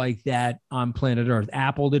works like that on planet Earth.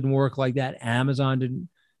 Apple didn't work like that. Amazon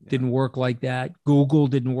didn't work like that. Google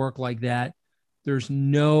didn't work like that. There's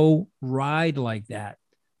no ride like that.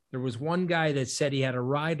 There was one guy that said he had a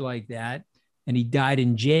ride like that and he died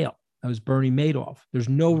in jail. That was Bernie Madoff. There's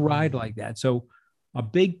no ride like that. So a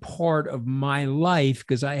big part of my life,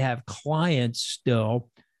 because I have clients still,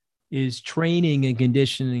 is training and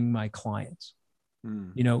conditioning my clients.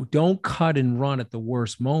 You know, don't cut and run at the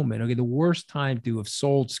worst moment. Okay, the worst time to have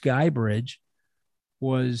sold Skybridge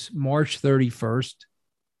was March 31st,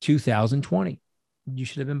 2020. You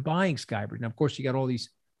should have been buying Skybridge. Now, of course, you got all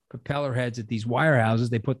these propeller heads at these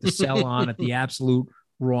wirehouses. They put the sell on at the absolute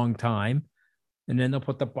wrong time. and then they'll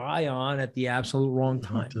put the buy on at the absolute wrong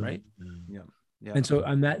time, right? Yeah. Yeah. And so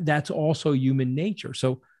that's also human nature.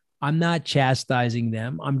 So I'm not chastising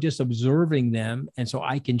them. I'm just observing them. And so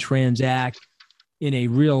I can transact in a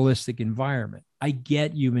realistic environment. I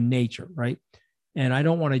get human nature, right? And I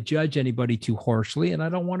don't want to judge anybody too harshly, and I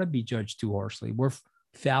don't want to be judged too harshly. We're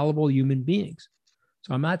fallible human beings.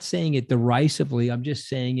 So I'm not saying it derisively. I'm just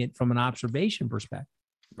saying it from an observation perspective.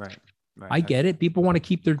 Right. I get it. People want to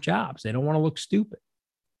keep their jobs. They don't want to look stupid.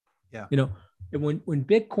 Yeah. You know, and when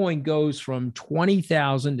Bitcoin goes from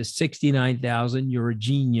 20,000 to 69,000, you're a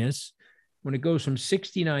genius. When it goes from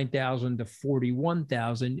 69,000 to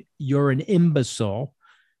 41,000, you're an imbecile.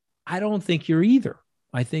 I don't think you're either.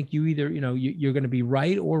 I think you either, you're going to be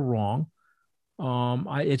right or wrong.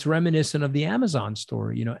 It's reminiscent of the Amazon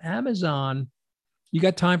story. Amazon, you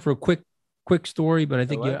got time for a quick story, but I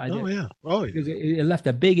think because it left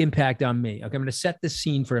a big impact on me. Okay, I'm going to set the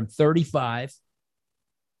scene for him. 35.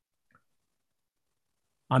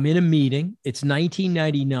 I'm in a meeting. It's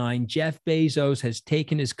 1999. Jeff Bezos has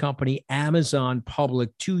taken his company Amazon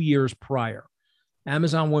public 2 years prior.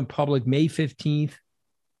 Amazon went public May 15th,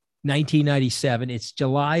 1997. It's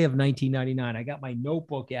July of 1999. I got my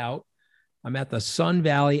notebook out. I'm at the Sun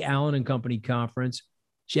Valley Allen and Company conference.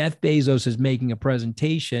 Jeff Bezos is making a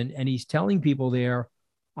presentation, and he's telling people there,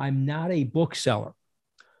 I'm not a bookseller.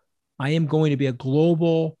 I am going to be a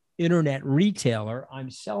global internet retailer.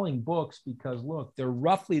 I'm selling books because, look, they're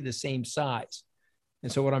roughly the same size.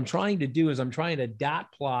 And so what I'm trying to do is I'm trying to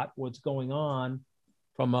dot plot what's going on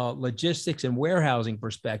from a logistics and warehousing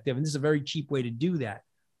perspective. And this is a very cheap way to do that.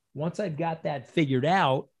 Once I've got that figured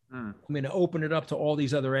out, I'm going to open it up to all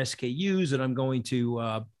these other SKUs, and I'm going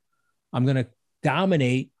to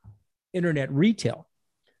dominate internet retail.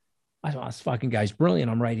 I thought, this fucking guy's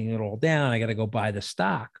brilliant. I'm writing it all down. I got to go buy the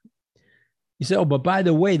stock. He said, oh, but by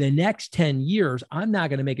the way, the next 10 years, I'm not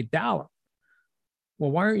going to make $1.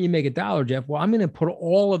 Well, why aren't you make $1, Jeff? Well, I'm going to put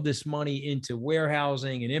all of this money into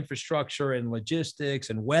warehousing and infrastructure and logistics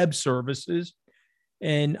and web services.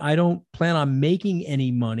 And I don't plan on making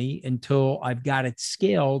any money until I've got it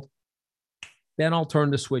scaled. Then I'll turn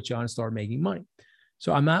the switch on and start making money.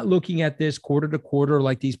 So I'm not looking at this quarter to quarter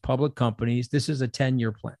like these public companies. This is a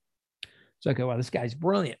 10-year plan. So, okay, well, this guy's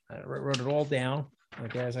brilliant. I wrote it all down.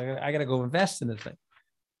 Okay, so I got to go invest in this thing.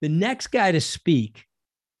 The next guy to speak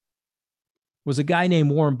was a guy named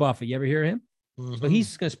Warren Buffett. You ever hear him? Mm-hmm. So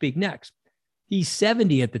he's going to speak next. He's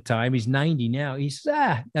 70 at the time. He's 90 now. He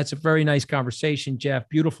says, that's a very nice conversation, Jeff.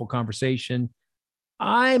 Beautiful conversation.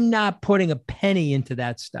 I'm not putting a penny into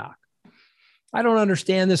that stock. I don't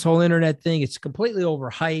understand this whole internet thing. It's completely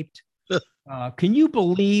overhyped. Can you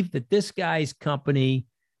believe that this guy's company,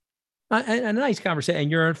 a nice conversation, and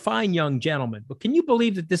you're a fine young gentleman, but can you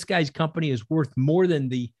believe that this guy's company is worth more than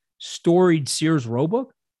the storied Sears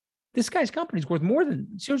Roebuck? This guy's company is worth more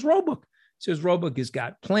than Sears Roebuck. Sears Roebuck has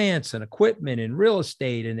got plants and equipment and real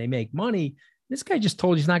estate, and they make money. This guy just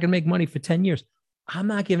told you he's not going to make money for 10 years. I'm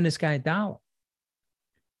not giving this guy $1.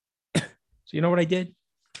 So you know what I did?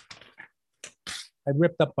 I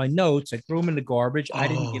ripped up my notes. I threw them in the garbage. I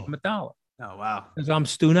didn't give him $1. Oh, wow. Because I'm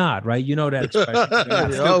stunad, right? You know that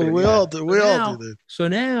expression. We all do that. So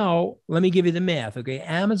now let me give you the math. Okay.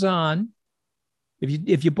 Amazon,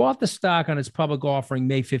 if you bought the stock on its public offering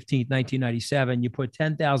May 15th, 1997, you put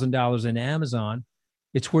 $10,000 in Amazon,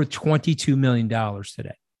 it's worth $22 million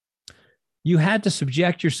today. You had to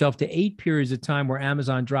subject yourself to 8 periods of time where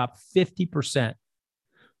Amazon dropped 50%.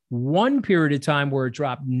 One period of time where it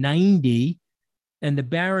dropped 90%. And the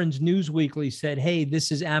Barron's Newsweekly said, hey,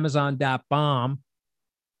 this is Amazon.bomb.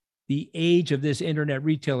 The age of this internet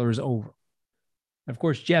retailer is over. Of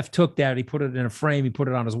course, Jeff took that. He put it in a frame. He put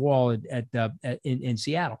it on his wall in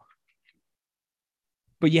Seattle.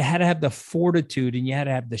 But you had to have the fortitude and you had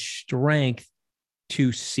to have the strength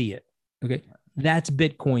to see it. Okay. That's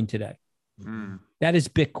Bitcoin today. That is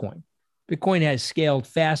Bitcoin. Bitcoin has scaled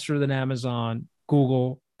faster than Amazon,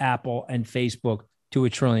 Google, Apple, and Facebook to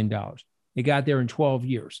 $1 trillion. It got there in 12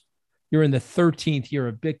 years. You're in the 13th year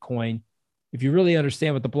of Bitcoin. If you really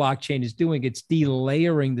understand what the blockchain is doing, it's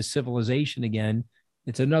delayering the civilization again.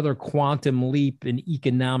 It's another quantum leap in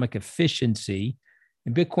economic efficiency.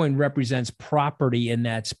 And Bitcoin represents property in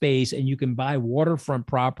that space. And you can buy waterfront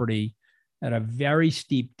property at a very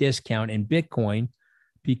steep discount in Bitcoin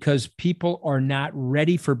because people are not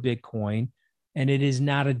ready for Bitcoin and it is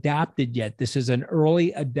not adopted yet. This is an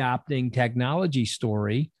early adopting technology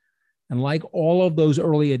story. And like all of those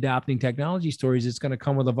early adopting technology stories, it's going to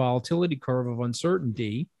come with a volatility curve of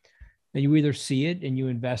uncertainty. And you either see it and you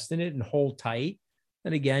invest in it and hold tight.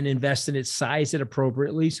 And again, invest in it, size it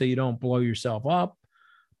appropriately so you don't blow yourself up.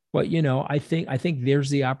 But I think there's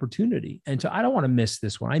the opportunity. And so I don't want to miss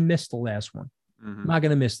this one. I missed the last one. I'm not going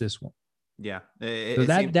to miss this one. Yeah. So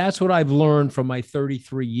that's what I've learned from my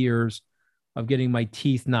 33 years of getting my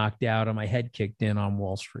teeth knocked out and my head kicked in on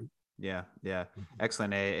Wall Street. Yeah.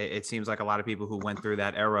 Excellent. It seems like a lot of people who went through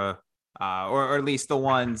that era, or at least the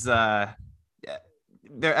ones,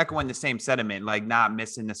 they're echoing the same sentiment, like not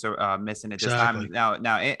missing this, missing it this Exactly. time.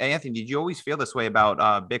 Now, Anthony, did you always feel this way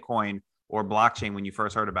about Bitcoin or blockchain when you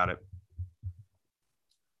first heard about it?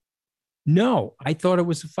 No, I thought it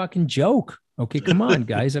was a fucking joke. Okay, come on,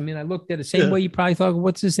 guys. I mean, I looked at it the same way you probably thought,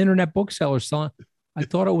 what's this internet bookseller selling? I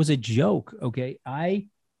thought it was a joke. Okay. I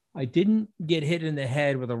didn't get hit in the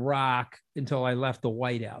head with a rock until I left the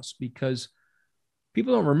White House, because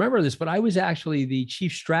people don't remember this, but I was actually the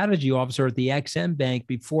chief strategy officer at the XM Bank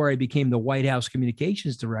before I became the White House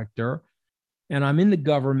communications director. And I'm in the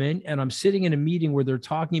government and I'm sitting in a meeting where they're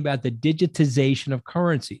talking about the digitization of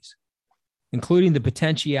currencies, including the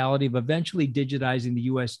potentiality of eventually digitizing the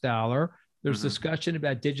US dollar. There's discussion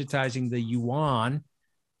about digitizing the yuan.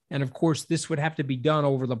 And of course, this would have to be done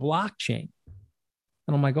over the blockchain.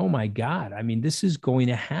 And I'm like, oh my God, I mean, this is going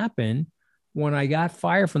to happen. When I got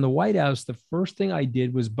fired from the White House, the first thing I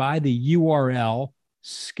did was buy the URL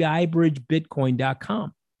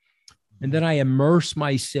skybridgebitcoin.com. And then I immersed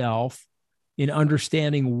myself in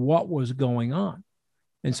understanding what was going on.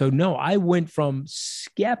 And so, no, I went from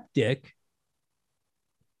skeptic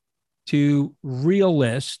to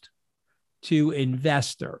realist to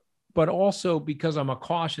investor. But also because I'm a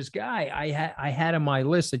cautious guy, I had on my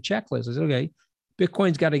list a checklist. I said, okay,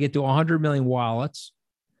 Bitcoin's got to get to 100 million wallets.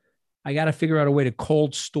 I got to figure out a way to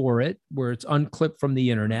cold store it where it's unclipped from the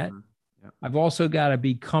internet. Yep. I've also got to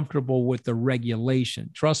be comfortable with the regulation.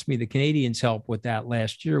 Trust me, the Canadians helped with that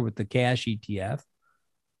last year with the cash ETF.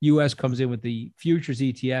 US comes in with the futures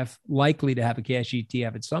ETF, likely to have a cash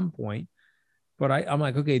ETF at some point. But I'm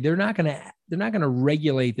like, okay, they're not going to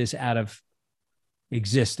regulate this out of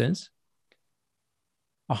existence.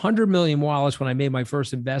 100 million wallets when I made my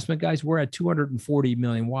first investment, guys, we're at 240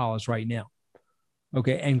 million wallets right now.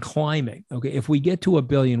 Okay. And climbing. Okay. If we get to 1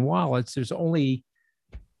 billion wallets, there's only,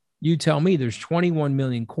 you tell me, there's 21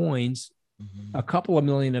 million coins. A couple of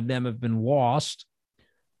million of them have been lost.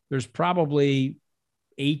 There's probably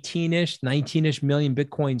 18-ish, 19-ish million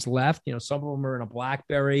Bitcoins left. Some of them are in a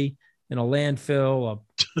BlackBerry, in a landfill,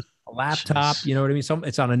 a laptop, you know what I mean?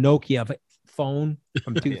 It's on a Nokia phone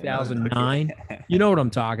from 2009. You know what I'm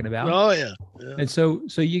talking about. Oh yeah. And so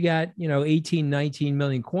you got, 18, 19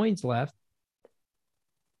 million coins left.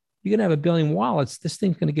 You're going to have 1 billion wallets. This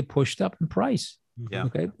thing's going to get pushed up in price. Yeah.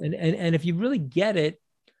 Okay. And if you really get it,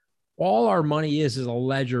 all our money is a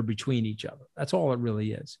ledger between each other. That's all it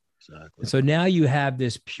really is. Exactly. And so now you have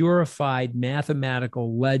this purified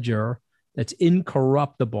mathematical ledger that's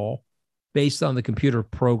incorruptible based on the computer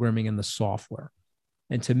programming and the software.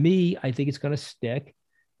 And to me, I think it's going to stick,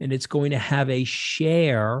 and it's going to have a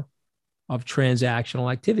share of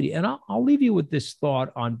transactional activity. And I'll leave you with this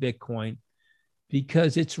thought on Bitcoin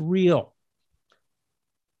because it's real.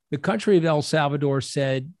 The country of El Salvador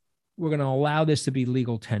said, we're going to allow this to be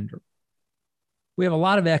legal tender. We have a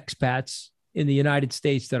lot of expats in the United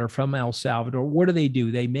States that are from El Salvador. What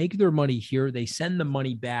do? They make their money here. They send the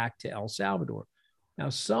money back to El Salvador. Now,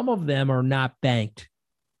 some of them are not banked.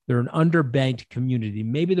 They're an underbanked community.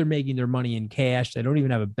 Maybe they're making their money in cash. They don't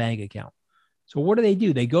even have a bank account. So what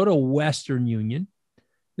do? They go to Western Union.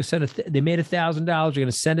 They made $1,000. They're going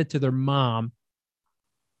to send it to their mom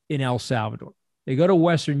in El Salvador. They go to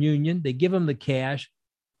Western Union. They give them the cash.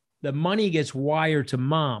 The money gets wired to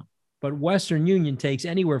mom, but Western Union takes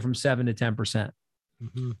anywhere from 7 to 10%.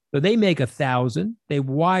 So they make 1,000. They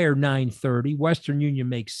wire 930. Western Union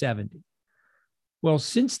makes 70. Well,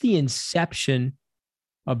 since the inception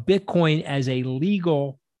of Bitcoin as a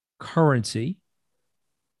legal currency,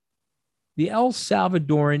 the El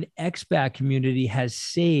Salvadoran expat community has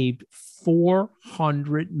saved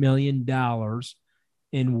 $400 million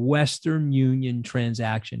in Western Union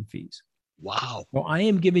transaction fees. Wow. Well, I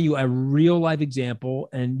am giving you a real life example,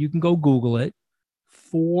 and you can go Google it.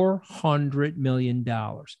 $400 million.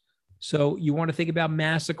 So you want to think about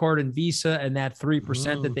MasterCard and Visa and that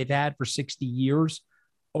 3% that they've had for 60 years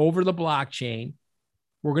over the blockchain.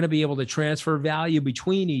 We're going to be able to transfer value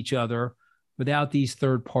between each other without these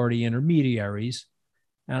third-party intermediaries.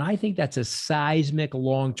 And I think that's a seismic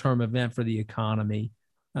long-term event for the economy.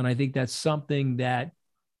 And I think that's something that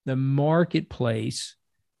the marketplace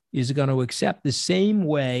is going to accept the same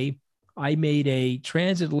way I made a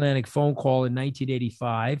transatlantic phone call in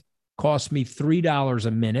 1985, cost me $3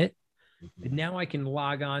 a minute. And now I can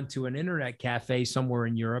log on to an internet cafe somewhere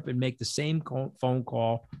in Europe and make the same phone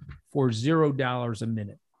call for $0 a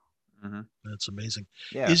minute. Mm-hmm. That's amazing.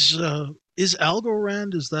 Yeah. Is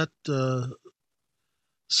Algorand, is that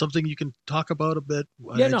something you can talk about a bit?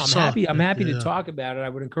 Yeah, no, I'm happy. I'm happy to talk about it. I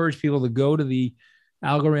would encourage people to go to the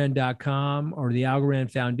Algorand.com or the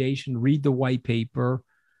Algorand Foundation, read the white paper.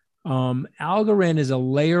 Algorand is a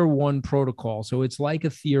layer 1 protocol. So it's like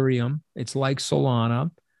Ethereum. It's like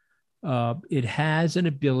Solana. It has an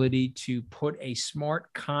ability to put a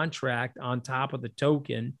smart contract on top of the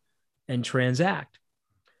token and transact.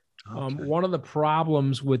 Okay. One of the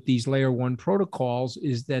problems with these layer 1 protocols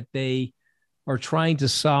is that they are trying to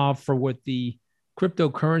solve for what the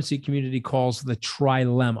cryptocurrency community calls the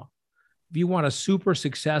trilemma. If you want a super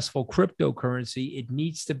successful cryptocurrency, it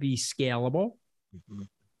needs to be scalable. Mm-hmm.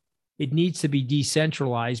 It needs to be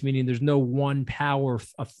decentralized, meaning there's no one power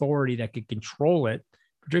authority that can control it,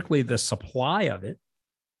 particularly the supply of it.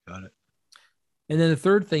 Got it. And then the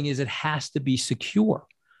third thing is it has to be secure.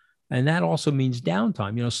 And that also means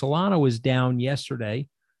downtime. You know, Solana was down yesterday.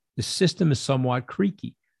 The system is somewhat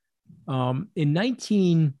creaky. In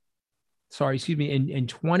 2018,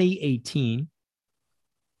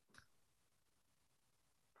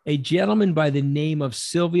 a gentleman by the name of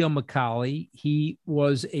Silvio Micali, he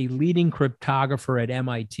was a leading cryptographer at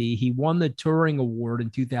MIT. He won the Turing Award in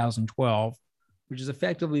 2012, which is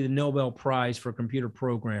effectively the Nobel Prize for computer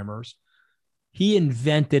programmers. He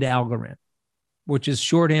invented Algorand, which is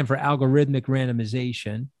shorthand for algorithmic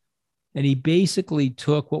randomization. And he basically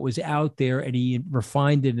took what was out there and he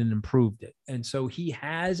refined it and improved it. And so he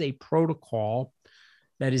has a protocol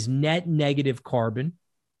that is net negative carbon.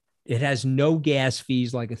 It has no gas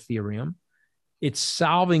fees like Ethereum. It's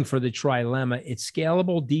solving for the trilemma. It's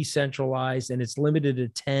scalable, decentralized, and it's limited to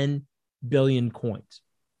 10 billion coins.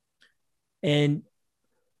 And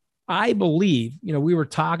I believe, you know, we were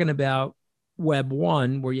talking about Web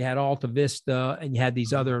 1, where you had Alta Vista and you had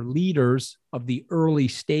these other leaders of the early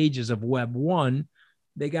stages of Web 1.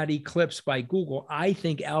 They got eclipsed by Google. I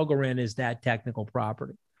think Algorand is that technical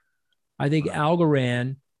property. I think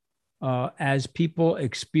Algorand, as people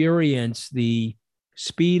experience the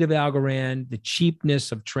speed of Algorand, the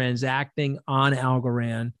cheapness of transacting on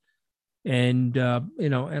Algorand, and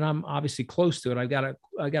and I'm obviously close to it. I got a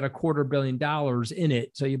 $250 million in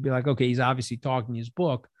it. So you'd be like, okay, he's obviously talking his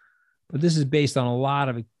book. But this is based on a lot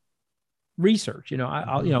of research.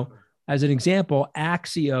 I'll as an example,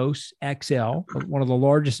 Axios XL, one of the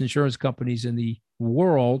largest insurance companies in the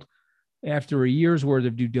world, after a year's worth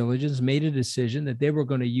of due diligence, made a decision that they were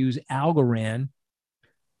going to use Algorand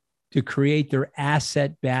to create their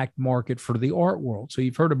asset-backed market for the art world. So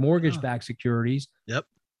you've heard of mortgage-backed securities. Yep.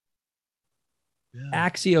 Yeah.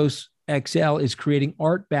 Axios XL is creating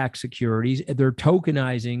art-backed securities. They're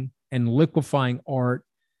tokenizing and liquefying art.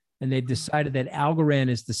 And they've decided that Algorand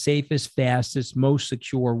is the safest, fastest, most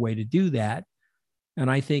secure way to do that.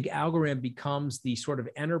 And I think Algorand becomes the sort of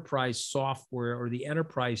enterprise software or the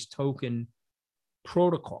enterprise token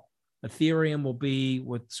protocol. Ethereum will be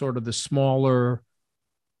with sort of the smaller,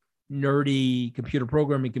 nerdy computer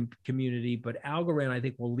programming community, but Algorand, I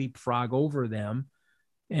think, will leapfrog over them.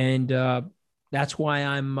 And that's why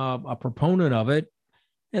I'm a proponent of it.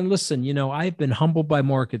 And listen, I've been humbled by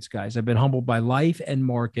markets, guys. I've been humbled by life and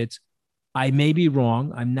markets. I may be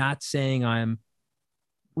wrong. I'm not saying I'm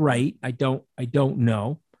right. I don't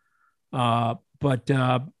know. But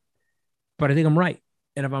I think I'm right.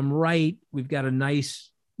 And if I'm right, we've got a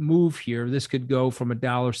nice move here. This could go from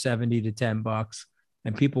 $1.70 to $10,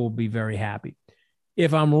 and people will be very happy.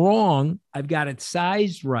 If I'm wrong, I've got it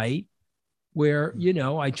sized right, where,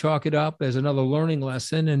 I chalk it up as another learning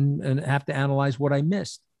lesson and have to analyze what I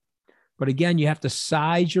missed. But again, you have to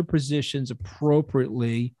size your positions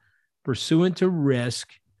appropriately, pursuant to risk.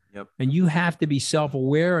 Yep. And you have to be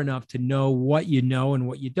self-aware enough to know what you know and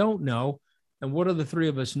what you don't know. And what do the three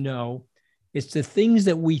of us know? It's the things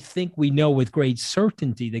that we think we know with great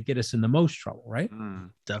certainty that get us in the most trouble, right?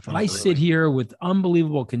 Definitely. If I sit here with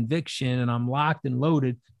unbelievable conviction and I'm locked and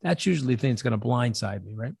loaded, that's usually the thing that's going to blindside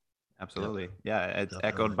me, right? Absolutely. Yeah. It's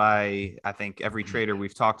echoed by, I think, every trader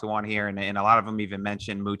we've talked to on here. And a lot of them even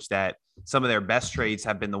mentioned, Mooch, that some of their best trades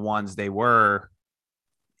have been the ones they were,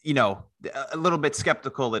 a little bit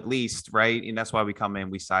skeptical at least, right? And that's why we come in,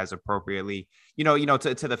 we size appropriately, to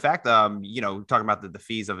the fact, talking about the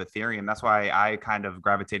fees of Ethereum. That's why I kind of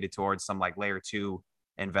gravitated towards some like layer 2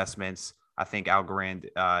 investments. I think Algorand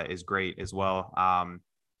is great as well.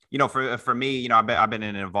 For me, I've been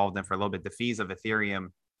involved in for a little bit. The fees of Ethereum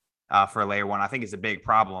for layer 1, I think is a big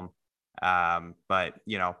problem. But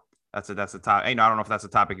that's a topic. I don't know if that's a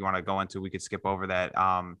topic you want to go into. We could skip over that.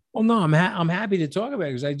 Well, no, I'm happy to talk about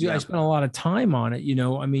it because I spent a lot of time on it.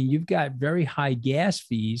 I mean, you've got very high gas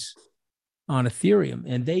fees on Ethereum,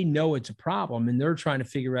 and they know it's a problem, and they're trying to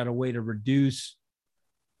figure out a way to reduce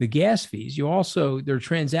the gas fees. Their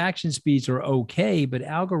transaction speeds are okay, but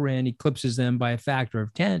Algorand eclipses them by a factor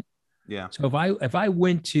of 10. Yeah. So if I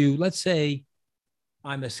went to, let's say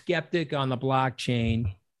I'm a skeptic on the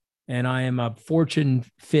blockchain and I am a Fortune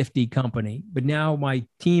 50 company, but now my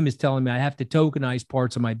team is telling me I have to tokenize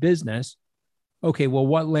parts of my business. Okay, well,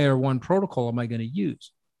 what layer one protocol am I going to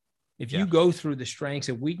use? If you go through the strengths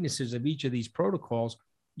and weaknesses of each of these protocols,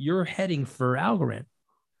 you're heading for Algorand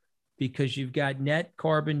because you've got net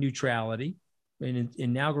carbon neutrality, and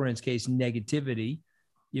in Algorand's case, negativity.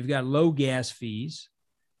 You've got low gas fees.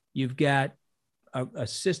 You've got a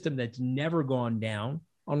system that's never gone down,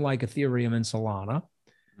 unlike Ethereum and Solana,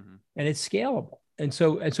 and it's scalable. And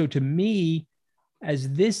so to me,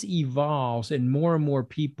 as this evolves and more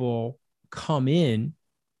people come in,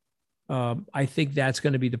 I think that's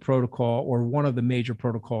going to be the protocol or one of the major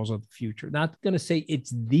protocols of the future. Not going to say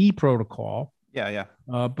it's the protocol. Yeah.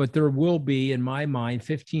 But there will be, in my mind,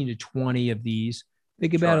 15 to 20 of these.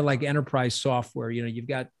 Think about it like enterprise software. You've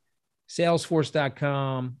got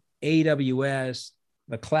Salesforce.com, AWS,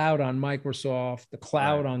 the cloud on Microsoft, the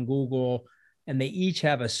cloud on Google, and they each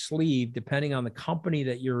have a sleeve depending on the company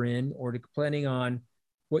that you're in or depending on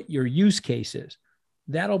what your use case is.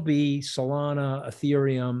 That'll be Solana,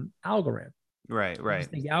 Ethereum, Algorand. Right. I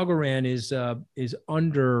think Algorand is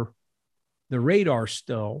under the radar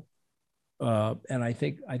still. And I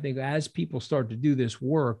think as people start to do this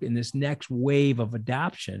work in this next wave of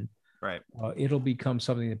adoption, it'll become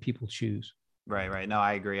something that people choose. Right. No,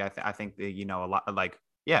 I agree. I think that, a lot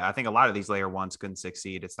I think a lot of these layer ones can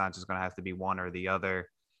succeed. It's not just going to have to be one or the other.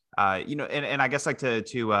 And I guess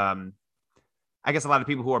I guess a lot of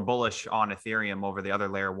people who are bullish on Ethereum over the other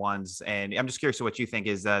layer ones, and I'm just curious to what you think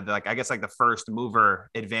is the first mover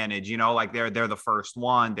advantage. They're the first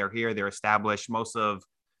one. They're here. They're established. Most of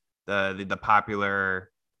the popular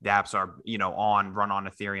dApps are run on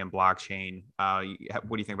Ethereum blockchain. What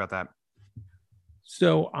do you think about that?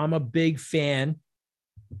 So I'm a big fan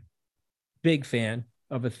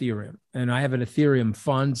of Ethereum, and I have an Ethereum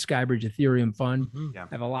fund, Skybridge Ethereum fund. Yeah. I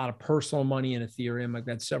have a lot of personal money in Ethereum. I've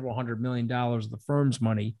got several $100 million of the firm's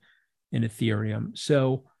money in Ethereum.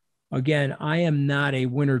 So again, I am not a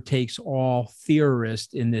winner takes all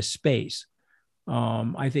theorist in this space.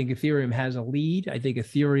 I think Ethereum has a lead. I think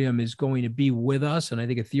Ethereum is going to be with us, and I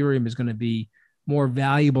think Ethereum is going to be more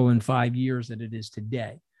valuable in 5 years than it is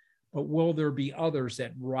today. But will there be others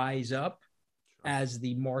that rise up as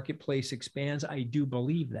the marketplace expands? I do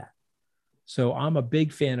believe that. So I'm a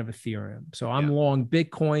big fan of Ethereum. So I'm long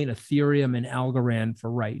Bitcoin, Ethereum, and Algorand for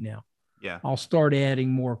right now. Yeah. I'll start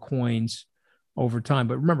adding more coins over time.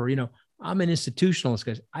 But remember, I'm an institutionalist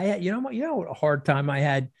because what a hard time I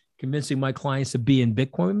had convincing my clients to be in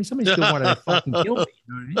Bitcoin with me. Somebody still wanted to fucking kill me.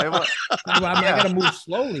 You know what I mean? I got to move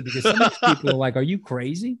slowly because some of these people are like, "Are you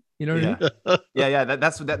crazy?" You know what I mean? Yeah.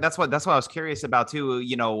 That's what I was curious about too.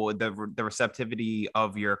 The receptivity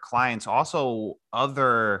of your clients, also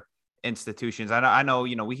other institutions. I know.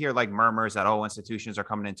 We hear like murmurs that institutions are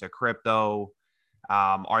coming into crypto.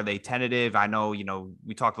 Are they tentative? I know.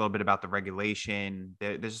 We talked a little bit about the regulation.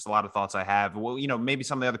 There's just a lot of thoughts I have. Well, maybe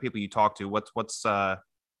some of the other people you talk to. What's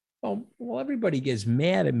Well, everybody gets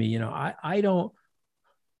mad at me. I don't.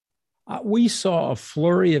 We saw a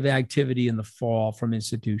flurry of activity in the fall from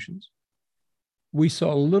institutions. We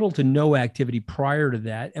saw little to no activity prior to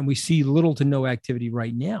that, and we see little to no activity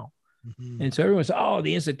right now. Mm-hmm. And so everyone says, "Oh,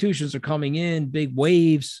 the institutions are coming in, big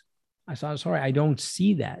waves." I said, "I'm sorry, I don't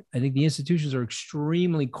see that. I think the institutions are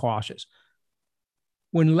extremely cautious."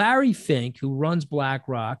 When Larry Fink, who runs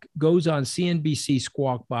BlackRock, goes on CNBC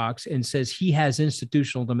Squawk Box and says he has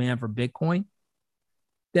institutional demand for Bitcoin,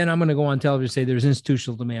 then I'm going to go on television and say there's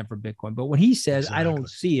institutional demand for Bitcoin. But when he says, I don't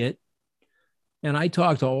see it, and I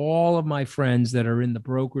talk to all of my friends that are in the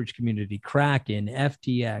brokerage community, Kraken,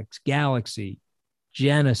 FTX, Galaxy,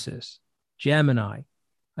 Genesis, Gemini,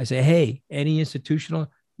 I say, hey, any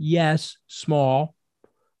institutional? Yes, small,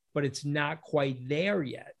 but it's not quite there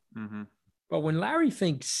yet. Mm-hmm. But when Larry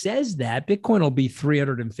Fink says that, Bitcoin will be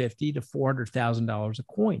 $350,000 to $400,000 a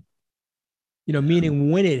coin.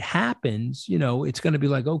 Meaning when it happens, it's going to be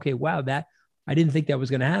like, okay, wow, that I didn't think that was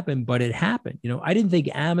going to happen, but it happened. I didn't think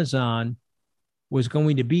Amazon was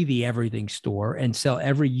going to be the everything store and sell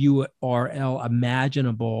every URL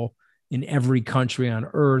imaginable in every country on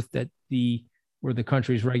earth where the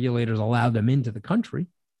country's regulators allowed them into the country.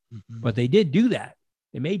 Mm-hmm. But they did do that.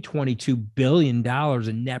 They made $22 billion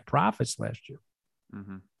in net profits last year.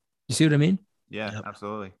 Mm-hmm. You see what I mean? Yeah, Yep.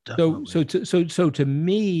 absolutely. So to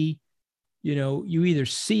me, you either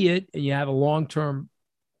see it and you have a long-term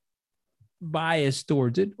bias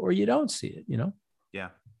towards it, or you don't see it, Yeah.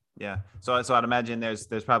 Yeah. So I'd imagine there's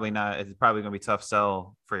probably not, it's probably going to be tough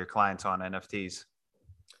sell for your clients on NFTs.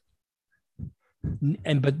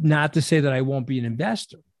 But not to say that I won't be an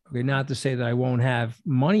investor. Okay. Not to say that I won't have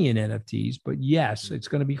money in NFTs, but yes, it's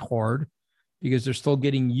going to be hard because they're still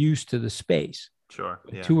getting used to the space. Sure.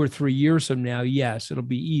 Yeah. 2 or 3 years from now, yes, it'll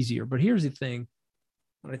be easier. But here's the thing.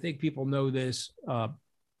 And I think people know this.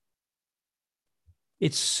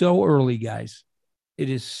 It's so early, guys. It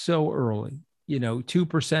is so early.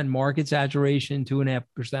 2% market saturation,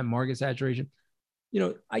 2.5% market saturation.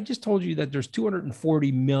 I just told you that there's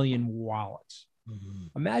 240 million wallets.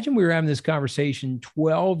 Mm-hmm. Imagine we were having this conversation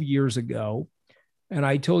 12 years ago, and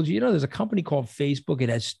I told you, there's a company called Facebook. It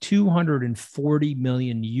has 240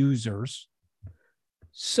 million users.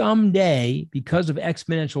 Someday, because of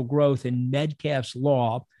exponential growth in Metcalfe's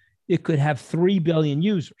law, it could have 3 billion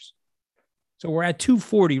users. So we're at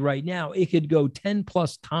 240 right now. It could go 10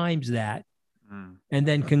 plus times that. And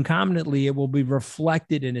then concomitantly, it will be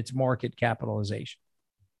reflected in its market capitalization.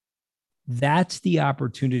 That's the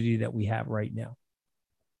opportunity that we have right now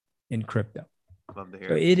in crypto. Love to hear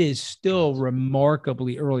so it is still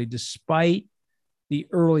remarkably early, despite the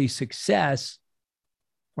early success.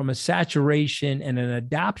 From a saturation and an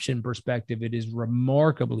adoption perspective, it is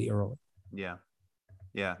remarkably early. Yeah.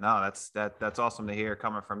 Yeah, no, that's awesome to hear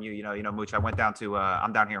coming from you. Mooch, I went down to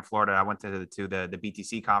I'm down here in Florida. I went to the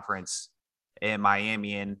BTC conference in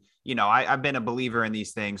Miami, and I've been a believer in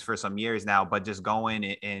these things for some years now, but just going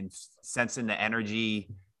and sensing the energy,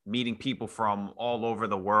 meeting people from all over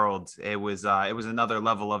the world, it was another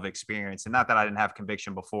level of experience. And not that I didn't have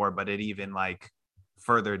conviction before, but it even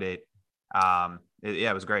furthered it.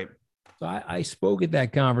 It was great. So I spoke at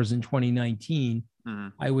that conference in 2019. Mm-hmm.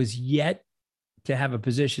 I was yet to have a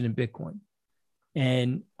position in Bitcoin.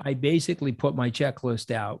 And I basically put my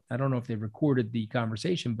checklist out. I don't know if they recorded the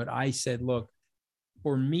conversation, but I said, look,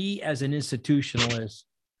 for me as an institutionalist,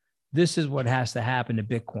 this is what has to happen to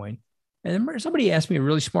Bitcoin. And then somebody asked me a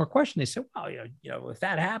really smart question. They said, well, if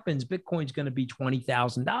that happens, Bitcoin's going to be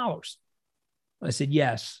 $20,000. I said,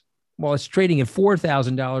 yes. Well, it's trading at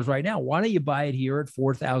 $4,000 right now. Why don't you buy it here at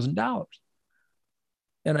 $4,000?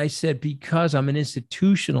 And I said, because I'm an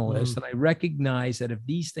institutionalist and I recognize that if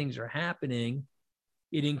these things are happening,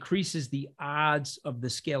 it increases the odds of the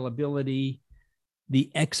scalability,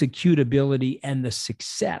 the executability, and the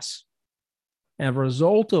success. And a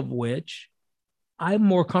result of which I'm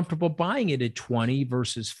more comfortable buying it at 20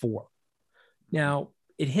 versus 4. Now,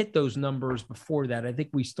 it hit those numbers before that. I think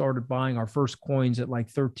we started buying our first coins at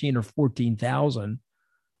 13 or 14,000.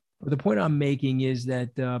 But the point I'm making is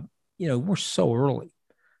that, we're so early.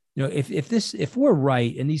 If we're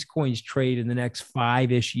right and these coins trade in the next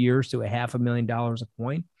 5-ish years to $500,000 a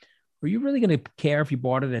coin, are you really going to care if you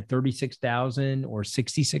bought it at 36,000 or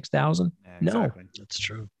 66,000? Yeah, exactly. No, that's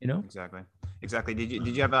true. Exactly. Did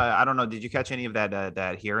you have I don't know, did you catch any of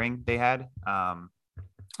that hearing they had?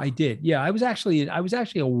 I did. Yeah, I was actually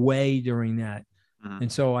away during that. Mm-hmm.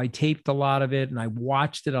 And so I taped a lot of it and I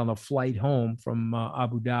watched it on the flight home from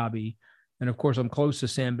Abu Dhabi. And of course, I'm close to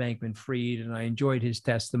Sam Bankman-Fried and I enjoyed his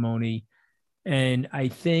testimony. And I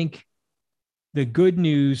think the good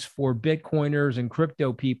news for Bitcoiners and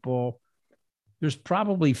crypto people, there's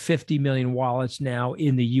probably 50 million wallets now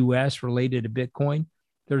in the US related to Bitcoin.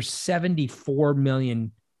 There's 74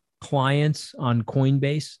 million clients on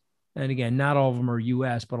Coinbase. And again, not all of them are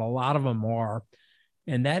US, but a lot of them are.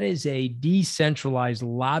 And that is a decentralized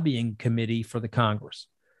lobbying committee for the Congress.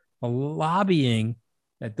 A lobbying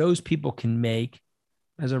that those people can make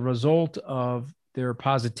as a result of their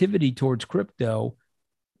positivity towards crypto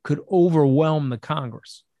could overwhelm the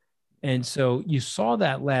Congress. And so you saw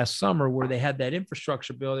that last summer where they had that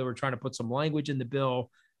infrastructure bill. They were trying to put some language in the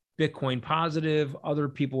bill, Bitcoin positive. Other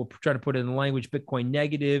people were trying to put in the language Bitcoin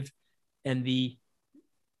negative. And the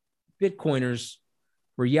Bitcoiners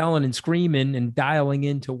were yelling and screaming and dialing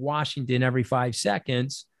into Washington every 5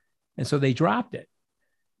 seconds. And so they dropped it.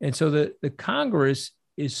 And so the Congress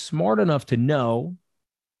is smart enough to know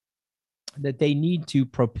that they need to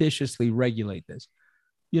propitiously regulate this.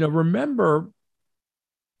 Remember,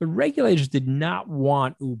 the regulators did not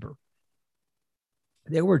want Uber.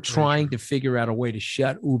 They were trying to figure out a way to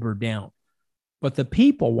shut Uber down, but the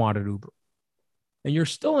people wanted Uber. And you're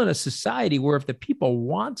still in a society where if the people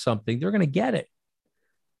want something, they're going to get it.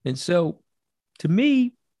 And so to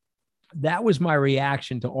me, that was my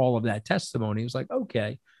reaction to all of that testimony. It was like,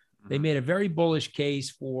 okay, They made a very bullish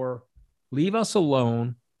case for leave us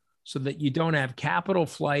alone so that you don't have capital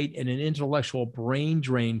flight and an intellectual brain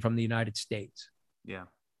drain from the United States. Yeah.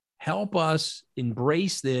 Help us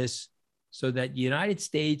embrace this so that the United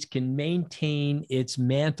States can maintain its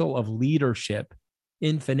mantle of leadership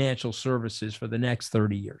in financial services for the next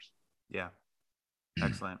 30 years. Yeah.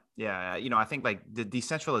 Excellent. Yeah. I think like the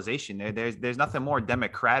decentralization there's nothing more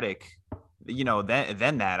democratic,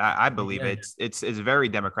 than that. I believe it's very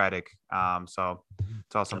democratic. So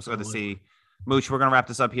it's awesome. It's good to see. Mooch, we're going to wrap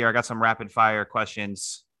this up here. I got some rapid fire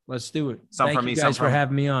questions. Let's do it. Thank you guys for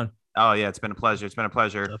having me on. Oh yeah. It's been a pleasure.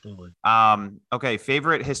 Definitely. Okay.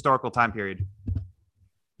 Favorite historical time period?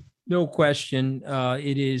 No question.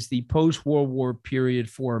 It is the post-World War period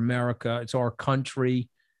for America. It's our country.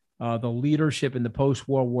 The leadership in the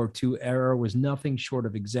post-World War II era was nothing short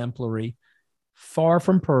of exemplary, far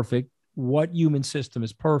from perfect. What human system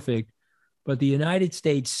is perfect? But the United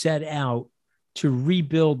States set out to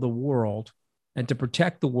rebuild the world and to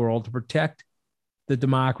protect the world, to protect the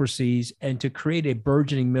democracies, and to create a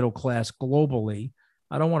burgeoning middle class globally.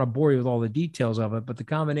 I don't want to bore you with all the details of it, but the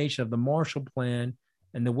combination of the Marshall Plan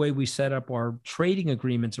and the way we set up our trading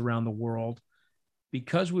agreements around the world,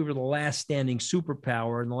 because we were the last standing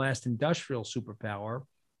superpower and the last industrial superpower.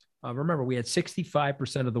 Remember, we had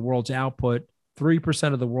 65% of the world's output,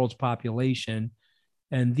 3% of the world's population.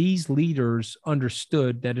 And these leaders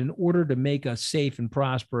understood that in order to make us safe and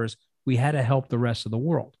prosperous, we had to help the rest of the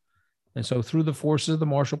world. And so through the forces of the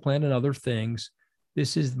Marshall Plan and other things,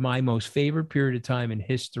 this is my most favorite period of time in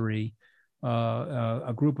history.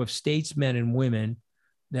 A group of statesmen and women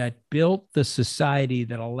that built the society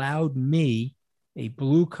that allowed me, a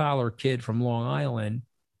blue-collar kid from Long Island,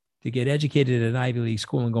 to get educated at an Ivy League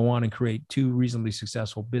school and go on and create 2 reasonably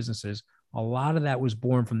successful businesses. A lot of that was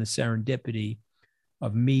born from the serendipity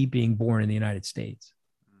of me being born in the United States.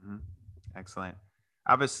 Mm-hmm. Excellent.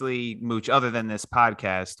 Obviously, Mooch, other than this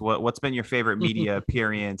podcast, what's been your favorite media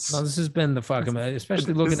appearance? Well, this has been the fucking,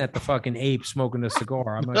 especially looking at the fucking ape smoking a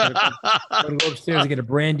cigar. I'm going to go upstairs and get a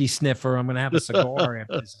brandy sniffer. I'm going to have a cigar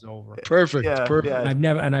after this is over. Perfect. Yeah, Perfect.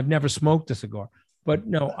 yeah. I've never smoked a cigar, but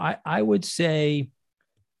no, I would say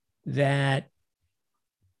that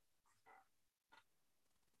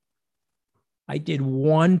I did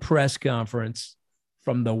one press conference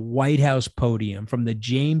from the White House podium, from the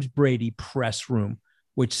James Brady press room,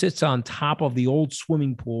 which sits on top of the old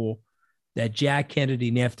swimming pool that Jack Kennedy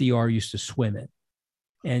and FDR used to swim in.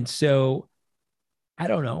 And so I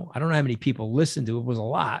don't know how many people listened to it. It was a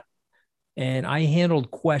lot. And I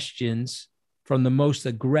handled questions from the most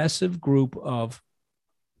aggressive group of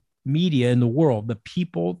media in the world, the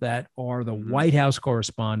people that are the White House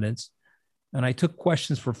correspondents. And I took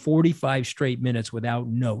questions for 45 straight minutes without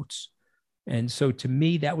notes. And so to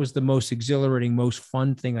me, that was the most exhilarating, most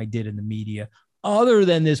fun thing I did in the media, other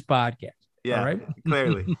than this podcast. Yeah, all right?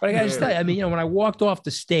 Clearly. But I got to tell you, I mean, when I walked off the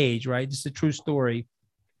stage, right, this is a true story.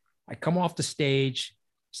 I come off the stage.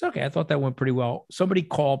 It's okay. I thought that went pretty well. Somebody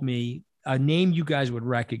called me, a name you guys would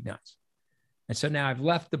recognize. And so now I've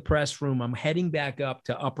left the press room. I'm heading back up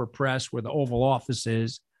to upper press where the Oval Office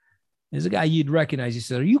is. There's a guy you'd recognize. He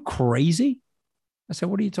said, "Are you crazy?" I said,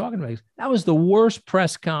 "What are you talking about?" He goes, "That was the worst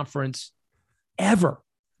press conference ever."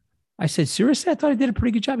 I said, "Seriously? I thought I did a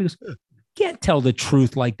pretty good job." He goes, "Can't tell the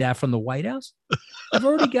truth like that from the White House. I've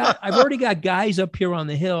already got guys up here on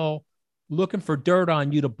the Hill looking for dirt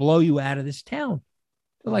on you to blow you out of this town."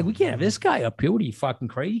 They're like, "We can't have this guy up here. What are you, fucking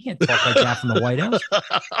crazy? You can't talk like that from the White House."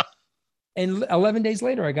 And 11 days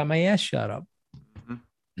later, I got my ass shut up.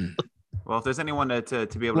 Mm-hmm. Well, if there's anyone to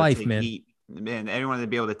be able Life, to take man. heat, and anyone to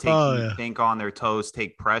be able to take heat, think on their toes,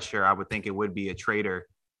 take pressure, I would think it would be a traitor.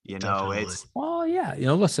 Definitely. It's Oh yeah,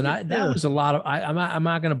 listen, that was a lot of. I'm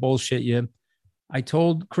not going to bullshit you. I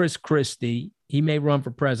told Chris Christie he may run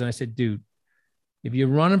for president. I said, "Dude, if you're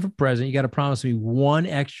running for president, you got to promise me one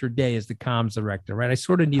extra day as the comms director, right? I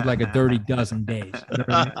sort of need like a dirty dozen days." You know what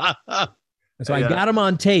I mean? And so I got him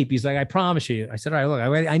on tape. He's like, "I promise you." I said, "All right,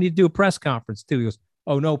 look, I need to do a press conference too." He goes,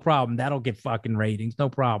 "Oh, no problem. That'll get fucking ratings. No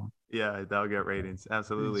problem." Yeah, that'll get ratings.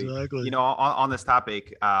 Absolutely. Exactly. On this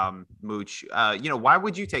topic, Mooch, why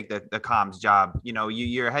would you take the comms job?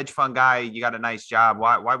 You're a hedge fund guy. You got a nice job.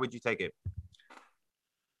 Why would you take it?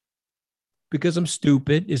 Because I'm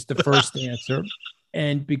stupid is the first answer.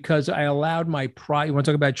 And because I allowed my pride. You want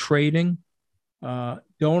to talk about trading?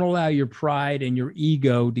 Don't allow your pride and your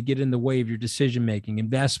ego to get in the way of your decision-making,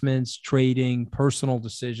 investments, trading, personal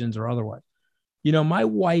decisions, or otherwise. My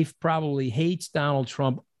wife probably hates Donald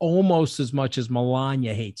Trump almost as much as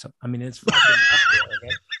Melania hates him. I mean, it's fucking up there.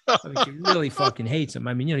 Okay? I mean, she really fucking hates him.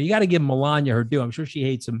 I mean, you got to give Melania her due. I'm sure she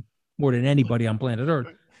hates him more than anybody on planet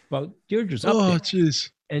Earth. But Deirdre's up Oh, there.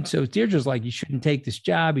 jeez. And so Deirdre's like, you shouldn't take this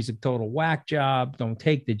job. He's a total whack job. Don't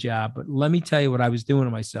take the job. But let me tell you what I was doing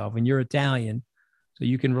to myself. And you're Italian, so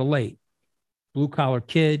you can relate. Blue collar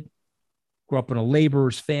kid, grew up in a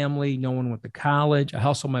laborer's family. No one went to college. I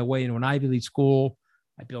hustled my way into an Ivy League school.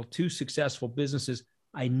 I built 2 successful businesses.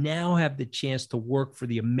 I now have the chance to work for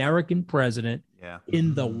the American president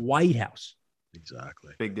in the White House.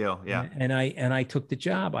 Exactly. Big deal. Yeah. And I took the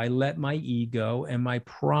job. I let my ego and my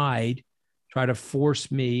pride try to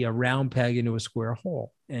force me a round peg into a square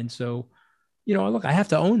hole. And so, look, I have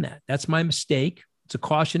to own that. That's my mistake. It's a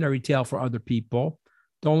cautionary tale for other people.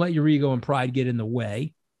 Don't let your ego and pride get in the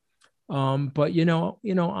way. But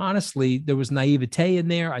honestly, there was naivete in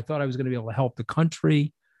there. I thought I was going to be able to help the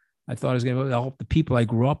country. I thought I was going to be able to help the people I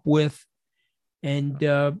grew up with. And,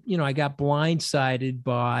 I got blindsided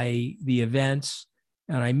by the events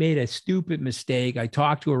and I made a stupid mistake. I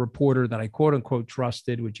talked to a reporter that I quote unquote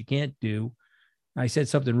trusted, which you can't do. I said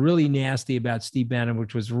something really nasty about Steve Bannon,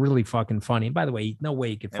 which was really fucking funny. And by the way, no way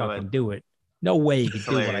you could fucking do it. No way you could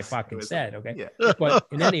do what I fucking said. Okay. Yeah. But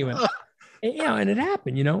in any event, and it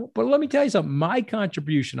happened, but let me tell you something. My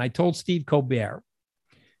contribution, I told Steve Colbert,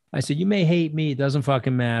 I said, you may hate me. It doesn't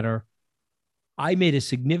fucking matter. I made a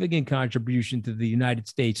significant contribution to the United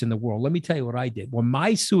States and the world. Let me tell you what I did. When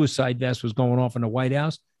my suicide vest was going off in the White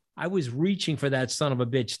House, I was reaching for that son of a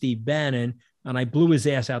bitch, Steve Bannon, and I blew his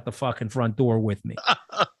ass out the fucking front door with me.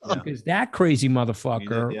 Because that crazy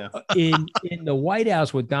motherfucker in the White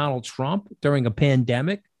House with Donald Trump during a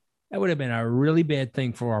pandemic, that would have been a really bad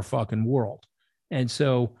thing for our fucking world. And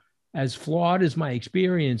so as flawed as my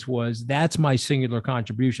experience was, that's my singular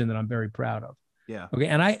contribution that I'm very proud of. Yeah. Okay.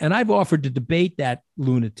 And I've offered to debate that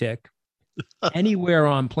lunatic anywhere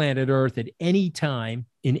on planet Earth at any time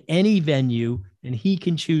in any venue, and he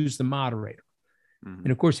can choose the moderator. Mm-hmm.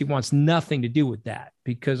 And of course, he wants nothing to do with that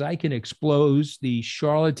because I can expose the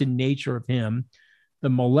charlatan nature of him, the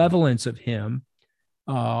malevolence of him,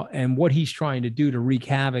 and what he's trying to do to wreak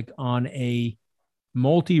havoc on a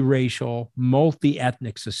multiracial,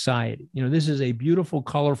 multi-ethnic society. This is a beautiful,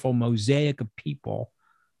 colorful mosaic of people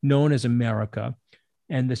known as America.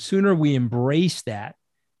 And the sooner we embrace that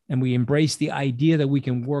and we embrace the idea that we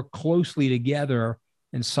can work closely together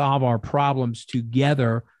and solve our problems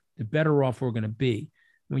together, the better off we're going to be.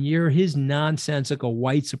 When you're his nonsensical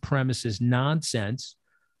white supremacist nonsense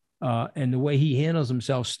and the way he handles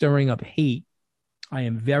himself stirring up hate, I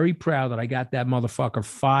am very proud that I got that motherfucker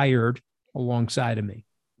fired alongside of me.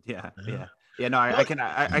 Yeah. No, I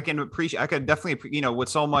can appreciate, I could definitely, with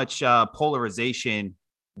so much polarization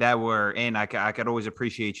that we're in, I could always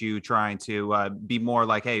appreciate you trying to be more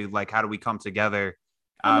like, hey, like, how do we come together?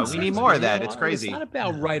 We need more of that. It's crazy. It's not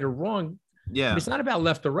about right or wrong. Yeah. It's not about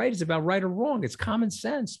left or right. It's about right or wrong. It's common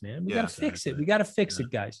sense, man. We got to fix it. We got to fix it,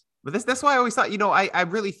 guys. But that's why I always thought, I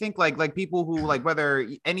really think like people who like whether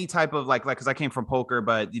any type of like, cause I came from poker,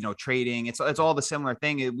 but trading, it's all the similar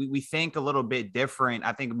thing. We think a little bit different.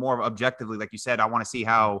 I think more objectively, like you said, I want to see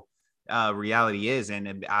how reality is.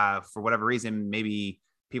 And for whatever reason, maybe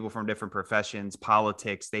people from different professions,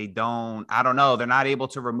 politics, I don't know. They're not able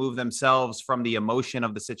to remove themselves from the emotion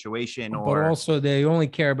of the situation. But also they only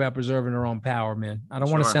care about preserving their own power, man. I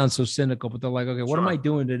don't want to sound so cynical, but they're like, okay, what am I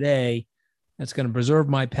doing today that's going to preserve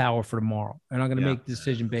my power for tomorrow? And I'm going to make a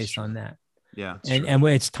decision based on that. Yeah. And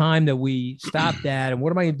when it's time that we stop that. And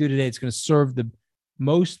what am I going to do today? It's going to serve the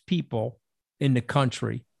most people in the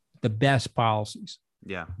country, the best policies.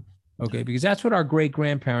 Yeah. Okay. Because that's what our great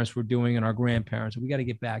grandparents were doing and our grandparents. We got to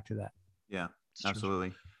get back to that. Yeah,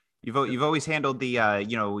 absolutely. You've always handled the,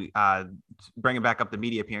 bringing back up the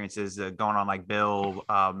media appearances going on like Bill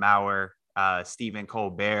Maher, Stephen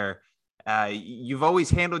Colbert. You've always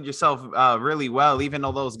handled yourself really well, even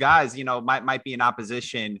though those guys, might be in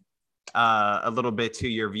opposition a little bit to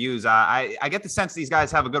your views. I get the sense these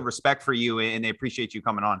guys have a good respect for you and they appreciate you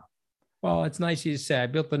coming on. Well, it's nice you to say. I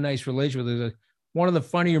built a nice relationship with them. One of the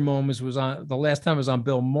funnier moments was on the last time I was on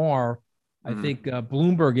Bill Maher. I think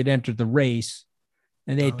Bloomberg had entered the race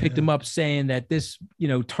and they had picked him up saying that this,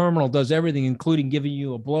 terminal does everything, including giving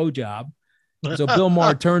you a blowjob. So Bill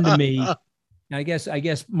Maher turned to me. I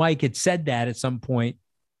guess Mike had said that at some point.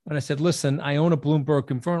 And I said, listen, I own a Bloomberg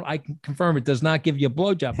confirm. I can confirm it does not give you a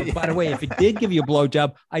blowjob. But by the way, if it did give you a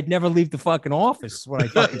blowjob, I'd never leave the fucking office. What I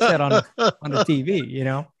fucking said on the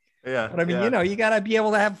TV, Yeah. But I mean, you got to be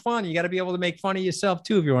able to have fun. You got to be able to make fun of yourself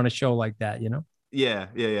too if you're on a show like that, Yeah.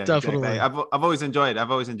 Definitely. Exactly. I've always enjoyed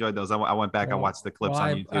those. I went back and watched the clips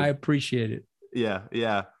on YouTube. I appreciate it.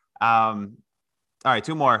 Yeah. All right,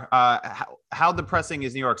 2 more. How depressing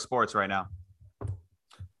is New York sports right now?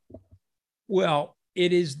 Well,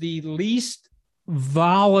 it is the least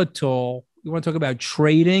volatile. You want to talk about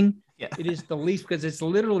trading? Yeah. It is the least, because it's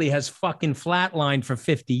literally has fucking flatlined for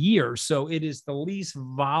 50 years. So it is the least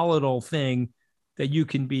volatile thing that you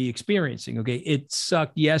can be experiencing. Okay. It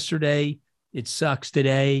sucked yesterday. It sucks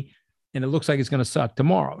today. And it looks like it's going to suck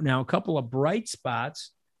tomorrow. Now, a couple of bright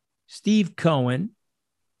spots. Steve Cohen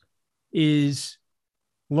is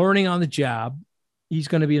learning on the job. He's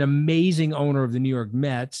going to be an amazing owner of the New York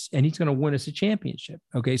Mets, and he's going to win us a championship.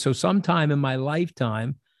 Okay. So sometime in my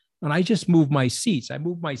lifetime, and I just moved my seats. I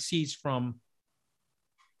moved my seats from,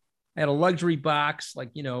 I had a luxury box,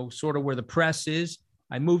 like, sort of where the press is.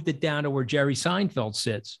 I moved it down to where Jerry Seinfeld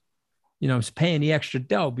sits. I was paying the extra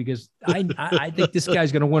dough because I think this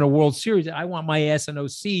guy's going to win a World Series. I want my ass in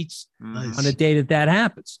those seats on the day that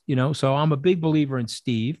happens, So I'm a big believer in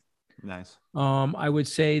Steve. Nice. I would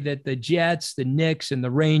say that the Jets, the Knicks, and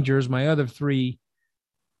the Rangers, my other three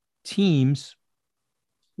teams,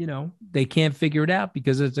 they can't figure it out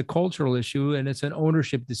because it's a cultural issue and it's an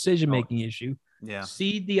ownership decision-making issue. Yeah.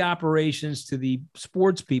 Cede the operations to the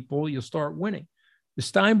sports people, you'll start winning. The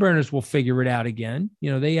Steinbrenners will figure it out again.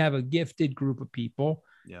 They have a gifted group of people.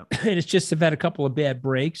 Yeah. And it's just they've had a couple of bad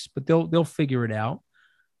breaks, but they'll figure it out.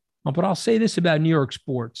 But I'll say this about New York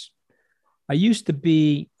sports. I used to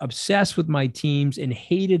be obsessed with my teams and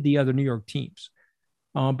hated the other New York teams.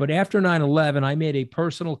 But after 9/11, I made a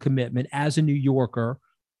personal commitment as a New Yorker.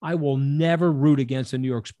 I will never root against a New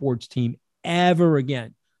York sports team ever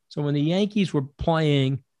again. So when the Yankees were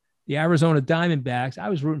playing the Arizona Diamondbacks, I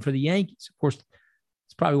was rooting for the Yankees. Of course,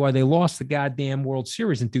 it's probably why they lost the goddamn World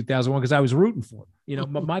Series in 2001, because I was rooting for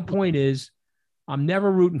them. But my point is, I'm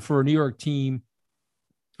never rooting for a New York team.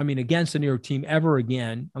 Against a New York team ever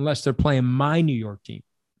again, unless they're playing my New York team.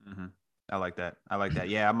 Mm-hmm. I like that.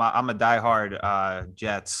 Yeah, I'm a diehard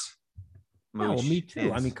Jets. Yeah, well, me too.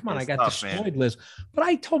 Come on, I got tough, destroyed, Liz. But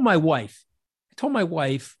I told my wife,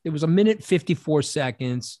 it was 1:54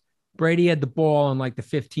 seconds. Brady had the ball on like the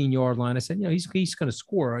 15-yard line. I said, he's going to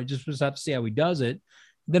score. I just have to see how he does it.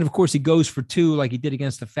 Then, of course, he goes for two like he did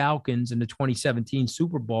against the Falcons in the 2017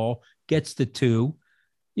 Super Bowl, gets the two,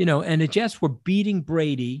 and the Jets were beating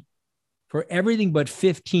Brady for everything but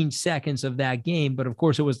 15 seconds of that game. But, of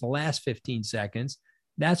course, it was the last 15 seconds.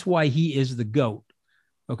 That's why he is the GOAT.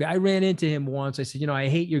 Okay, I ran into him once. I said, I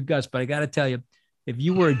hate your guts, but I got to tell you, if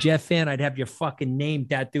you were a Jet fan, I'd have your fucking name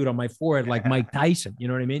tattooed on my forehead like Mike Tyson. You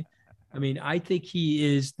know what I mean? I think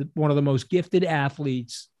he is one of the most gifted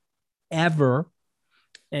athletes ever,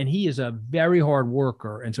 and he is a very hard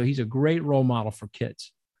worker. And so he's a great role model for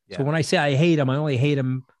kids. Yeah. So when I say I hate him, I only hate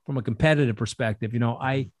him from a competitive perspective.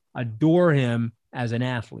 I adore him as an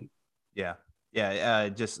athlete. Yeah. Yeah.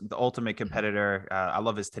 Just the ultimate competitor. I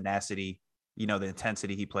love his tenacity. The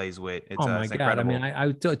intensity he plays with. It's, my it's God. incredible.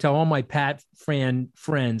 I tell all my Pat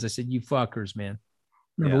friends, I said, you fuckers, man.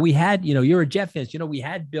 Remember, we had, you're a Jet fan. We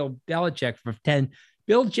had Bill Belichick for 10.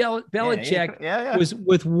 Belichick was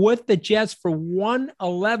with the Jets for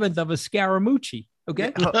 1/11 of a Scaramucci.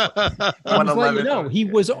 Okay. I'm just letting you know, he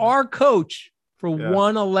was our coach for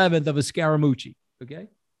 1/11 of a Scaramucci. Okay.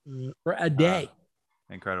 For a day.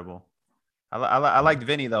 Incredible. I liked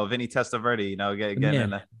Vinny though. Vinny Testaverde, getting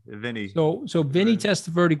Vinny. So Vinny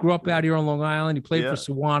Testaverde grew up out here on Long Island. He played for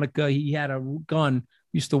Sewantica. He had a gun.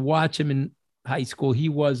 Used to watch him in high school. He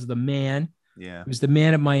was the man. Yeah. He was the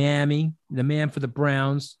man at Miami, the man for the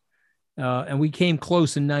Browns. And we came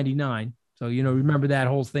close in 99. So, remember that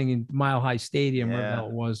whole thing in Mile High Stadium, where the hell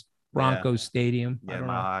it was, Broncos Stadium. Yeah,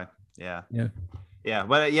 Mile High. Yeah. Yeah. Yeah,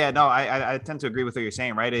 but I tend to agree with what you're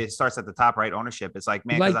saying, right? It starts at the top, right? Ownership. It's like,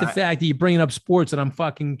 man, I like the fact that you're bringing up sports and I'm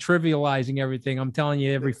fucking trivializing everything. I'm telling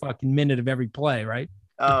you every fucking minute of every play, right?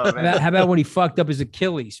 Oh, man. How about when he fucked up his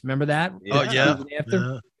Achilles? Remember that? Yeah. Oh, yeah.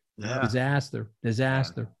 After? Yeah. Disaster.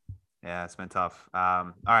 Yeah, it's been tough.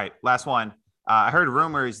 All right, last one. I heard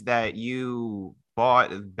rumors that you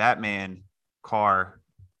bought a Batman car.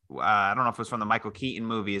 I don't know if it was from the Michael Keaton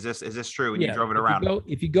movie. Is this true? And you drove it around?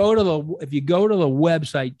 If you go to the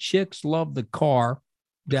website,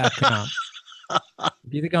 chickslovethecar.com.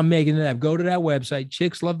 If you think I'm making it up, go to that website,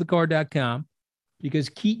 chickslovethecar.com, because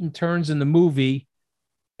Keaton turns in the movie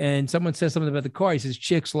and someone says something about the car. He says,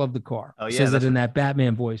 chicks love the car. Oh, yeah. Says it in that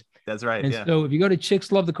Batman voice. That's right. And so if you go to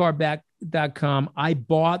chickslovethecar.com, I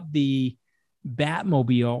bought the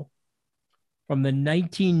Batmobile from the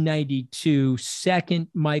 1992 second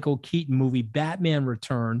Michael Keaton movie, Batman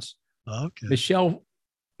Returns. Okay. Michelle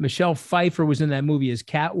Pfeiffer was in that movie as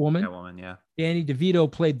Catwoman. Catwoman, yeah. Danny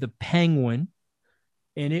DeVito played the Penguin.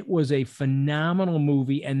 And it was a phenomenal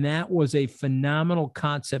movie. And that was a phenomenal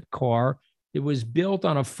concept car. It was built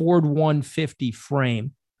on a Ford 150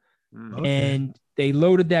 frame. Okay. And They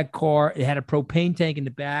loaded that car. It had a propane tank in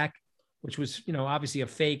the back, which was, obviously a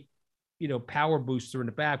fake, power booster in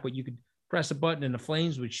the back, but you could press a button and the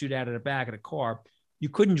flames would shoot out of the back of the car. You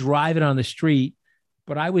couldn't drive it on the street,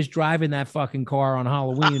 but I was driving that fucking car on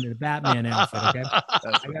Halloween in a Batman outfit. Okay.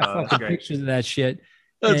 I got fucking pictures of that shit.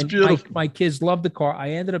 That's beautiful. My kids loved the car.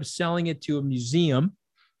 I ended up selling it to a museum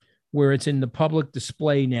where it's in the public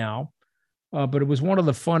display now. But it was one of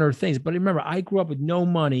the funner things. But remember, I grew up with no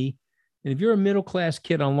money. And if you're a middle-class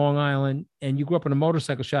kid on Long Island and you grew up in a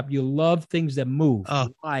motorcycle shop, you love things that move. Oh,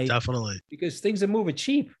 why? Definitely. Because things that move are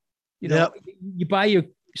cheap. You buy your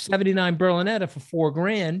 79 Berlinetta for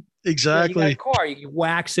 $4,000. Exactly. You got a car, you can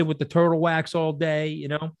wax it with the turtle wax all day,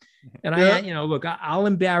 And look, I'll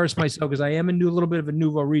embarrass myself because I am a little bit of a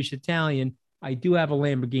nouveau riche Italian. I do have a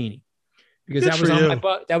Lamborghini because that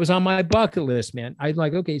was on my bucket list, man. I'd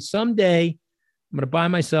like, okay, someday I'm going to buy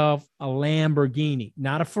myself a Lamborghini,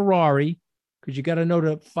 not a Ferrari, because you got to know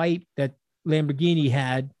the fight that Lamborghini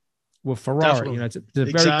had with Ferrari. Definitely. It's a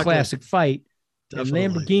very classic fight. Definitely.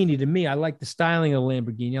 And Lamborghini, to me, I like the styling of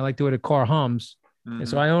Lamborghini. I like the way the car hums. And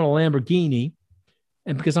so I own a Lamborghini.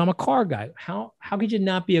 And because I'm a car guy, how could you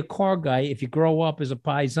not be a car guy if you grow up as a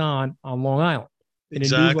paisan on Long Island?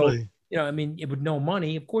 Exactly. With no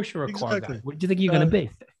money, of course you're a car guy. What do you think you're going to be?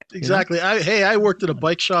 Exactly. I worked at a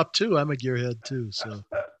bike shop too. I'm a gearhead too. So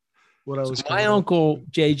my uncle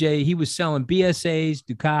JJ, he was selling BSAs,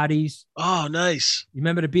 Ducatis. Oh, nice. You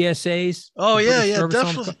remember the BSAs? Oh, yeah,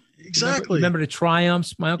 definitely. Exactly. Remember the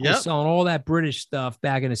Triumphs? My uncle was selling all that British stuff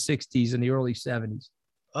back in the 60s and the early 70s.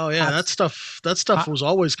 Oh yeah, that stuff was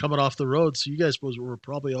always coming off the road. So you guys were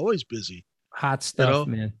probably always busy. Hot stuff,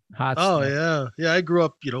 man. Hot stuff. Oh yeah. Yeah. I grew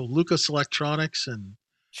up, Lucas Electronics and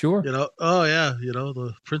sure.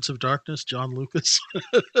 The Prince of Darkness, John Lucas.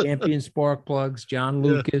 Champion spark plugs, John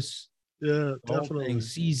Lucas. Yeah, definitely.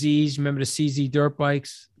 CZs. Remember the CZ dirt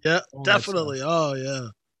bikes? Yeah, definitely. Oh yeah.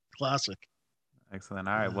 Classic. Excellent.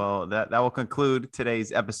 All right. Well, that will conclude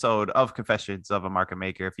today's episode of Confessions of a Market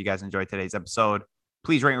Maker. If you guys enjoyed today's episode,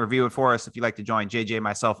 please rate and review it for us. If you'd like to join JJ,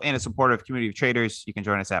 myself, and a supportive community of traders, you can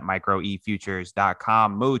join us at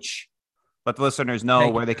microefutures.com. Mooch, let the listeners know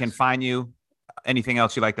where they can find you. Anything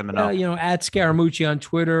else you'd like them to know? At Scaramucci on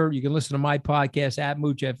Twitter. You can listen to my podcast at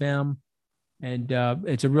Mooch FM. And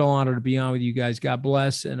it's a real honor to be on with you guys. God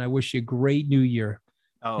bless. And I wish you a great new year.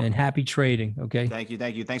 And happy trading. Okay. Thank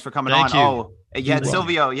you. Thanks for coming on. Oh, you had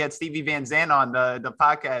Silvio. You had Stevie Van Zandt on the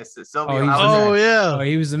podcast. Silvio. Yeah. Oh,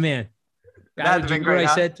 he was the man. That'd been great.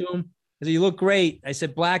 I said to him, I said, you look great. I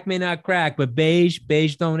said, black may not crack, but beige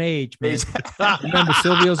don't age, man. Remember,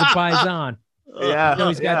 Silvio's a paisan. Yeah.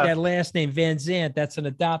 He's got that last name, Van Zandt. That's an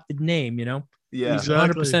adopted name, Yeah. He's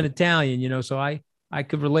exactly. 100% Italian, so I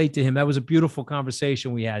could relate to him. That was a beautiful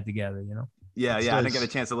conversation we had together, Yeah. I didn't get a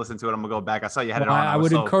chance to listen to it. I'm going to go back. I saw you had it on. I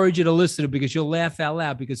would encourage you to listen to it because you'll laugh out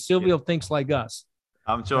loud because Silvio thinks like us.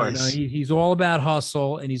 I'm sure. He's all about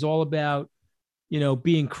hustle and he's all about,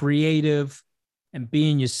 being creative and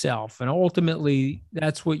being yourself. And ultimately,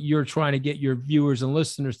 that's what you're trying to get your viewers and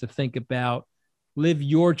listeners to think about. Live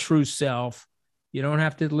your true self. You don't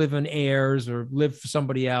have to live in airs or live for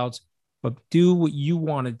somebody else, but do what you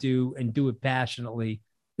want to do and do it passionately.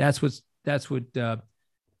 That's what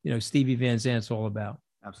Stevie Van Zandt's all about.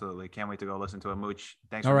 Absolutely. Can't wait to go listen to a Mooch.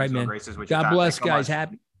 Thanks all for right, man. Graces with God bless, guys.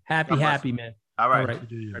 Happy, man. All right.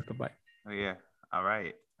 Bye-bye. Oh, yeah. All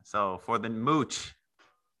right. So for the Mooch,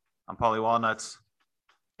 I'm Paulie Walnuts.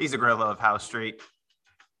 He's a gorilla of House Street.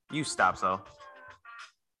 You stop, so.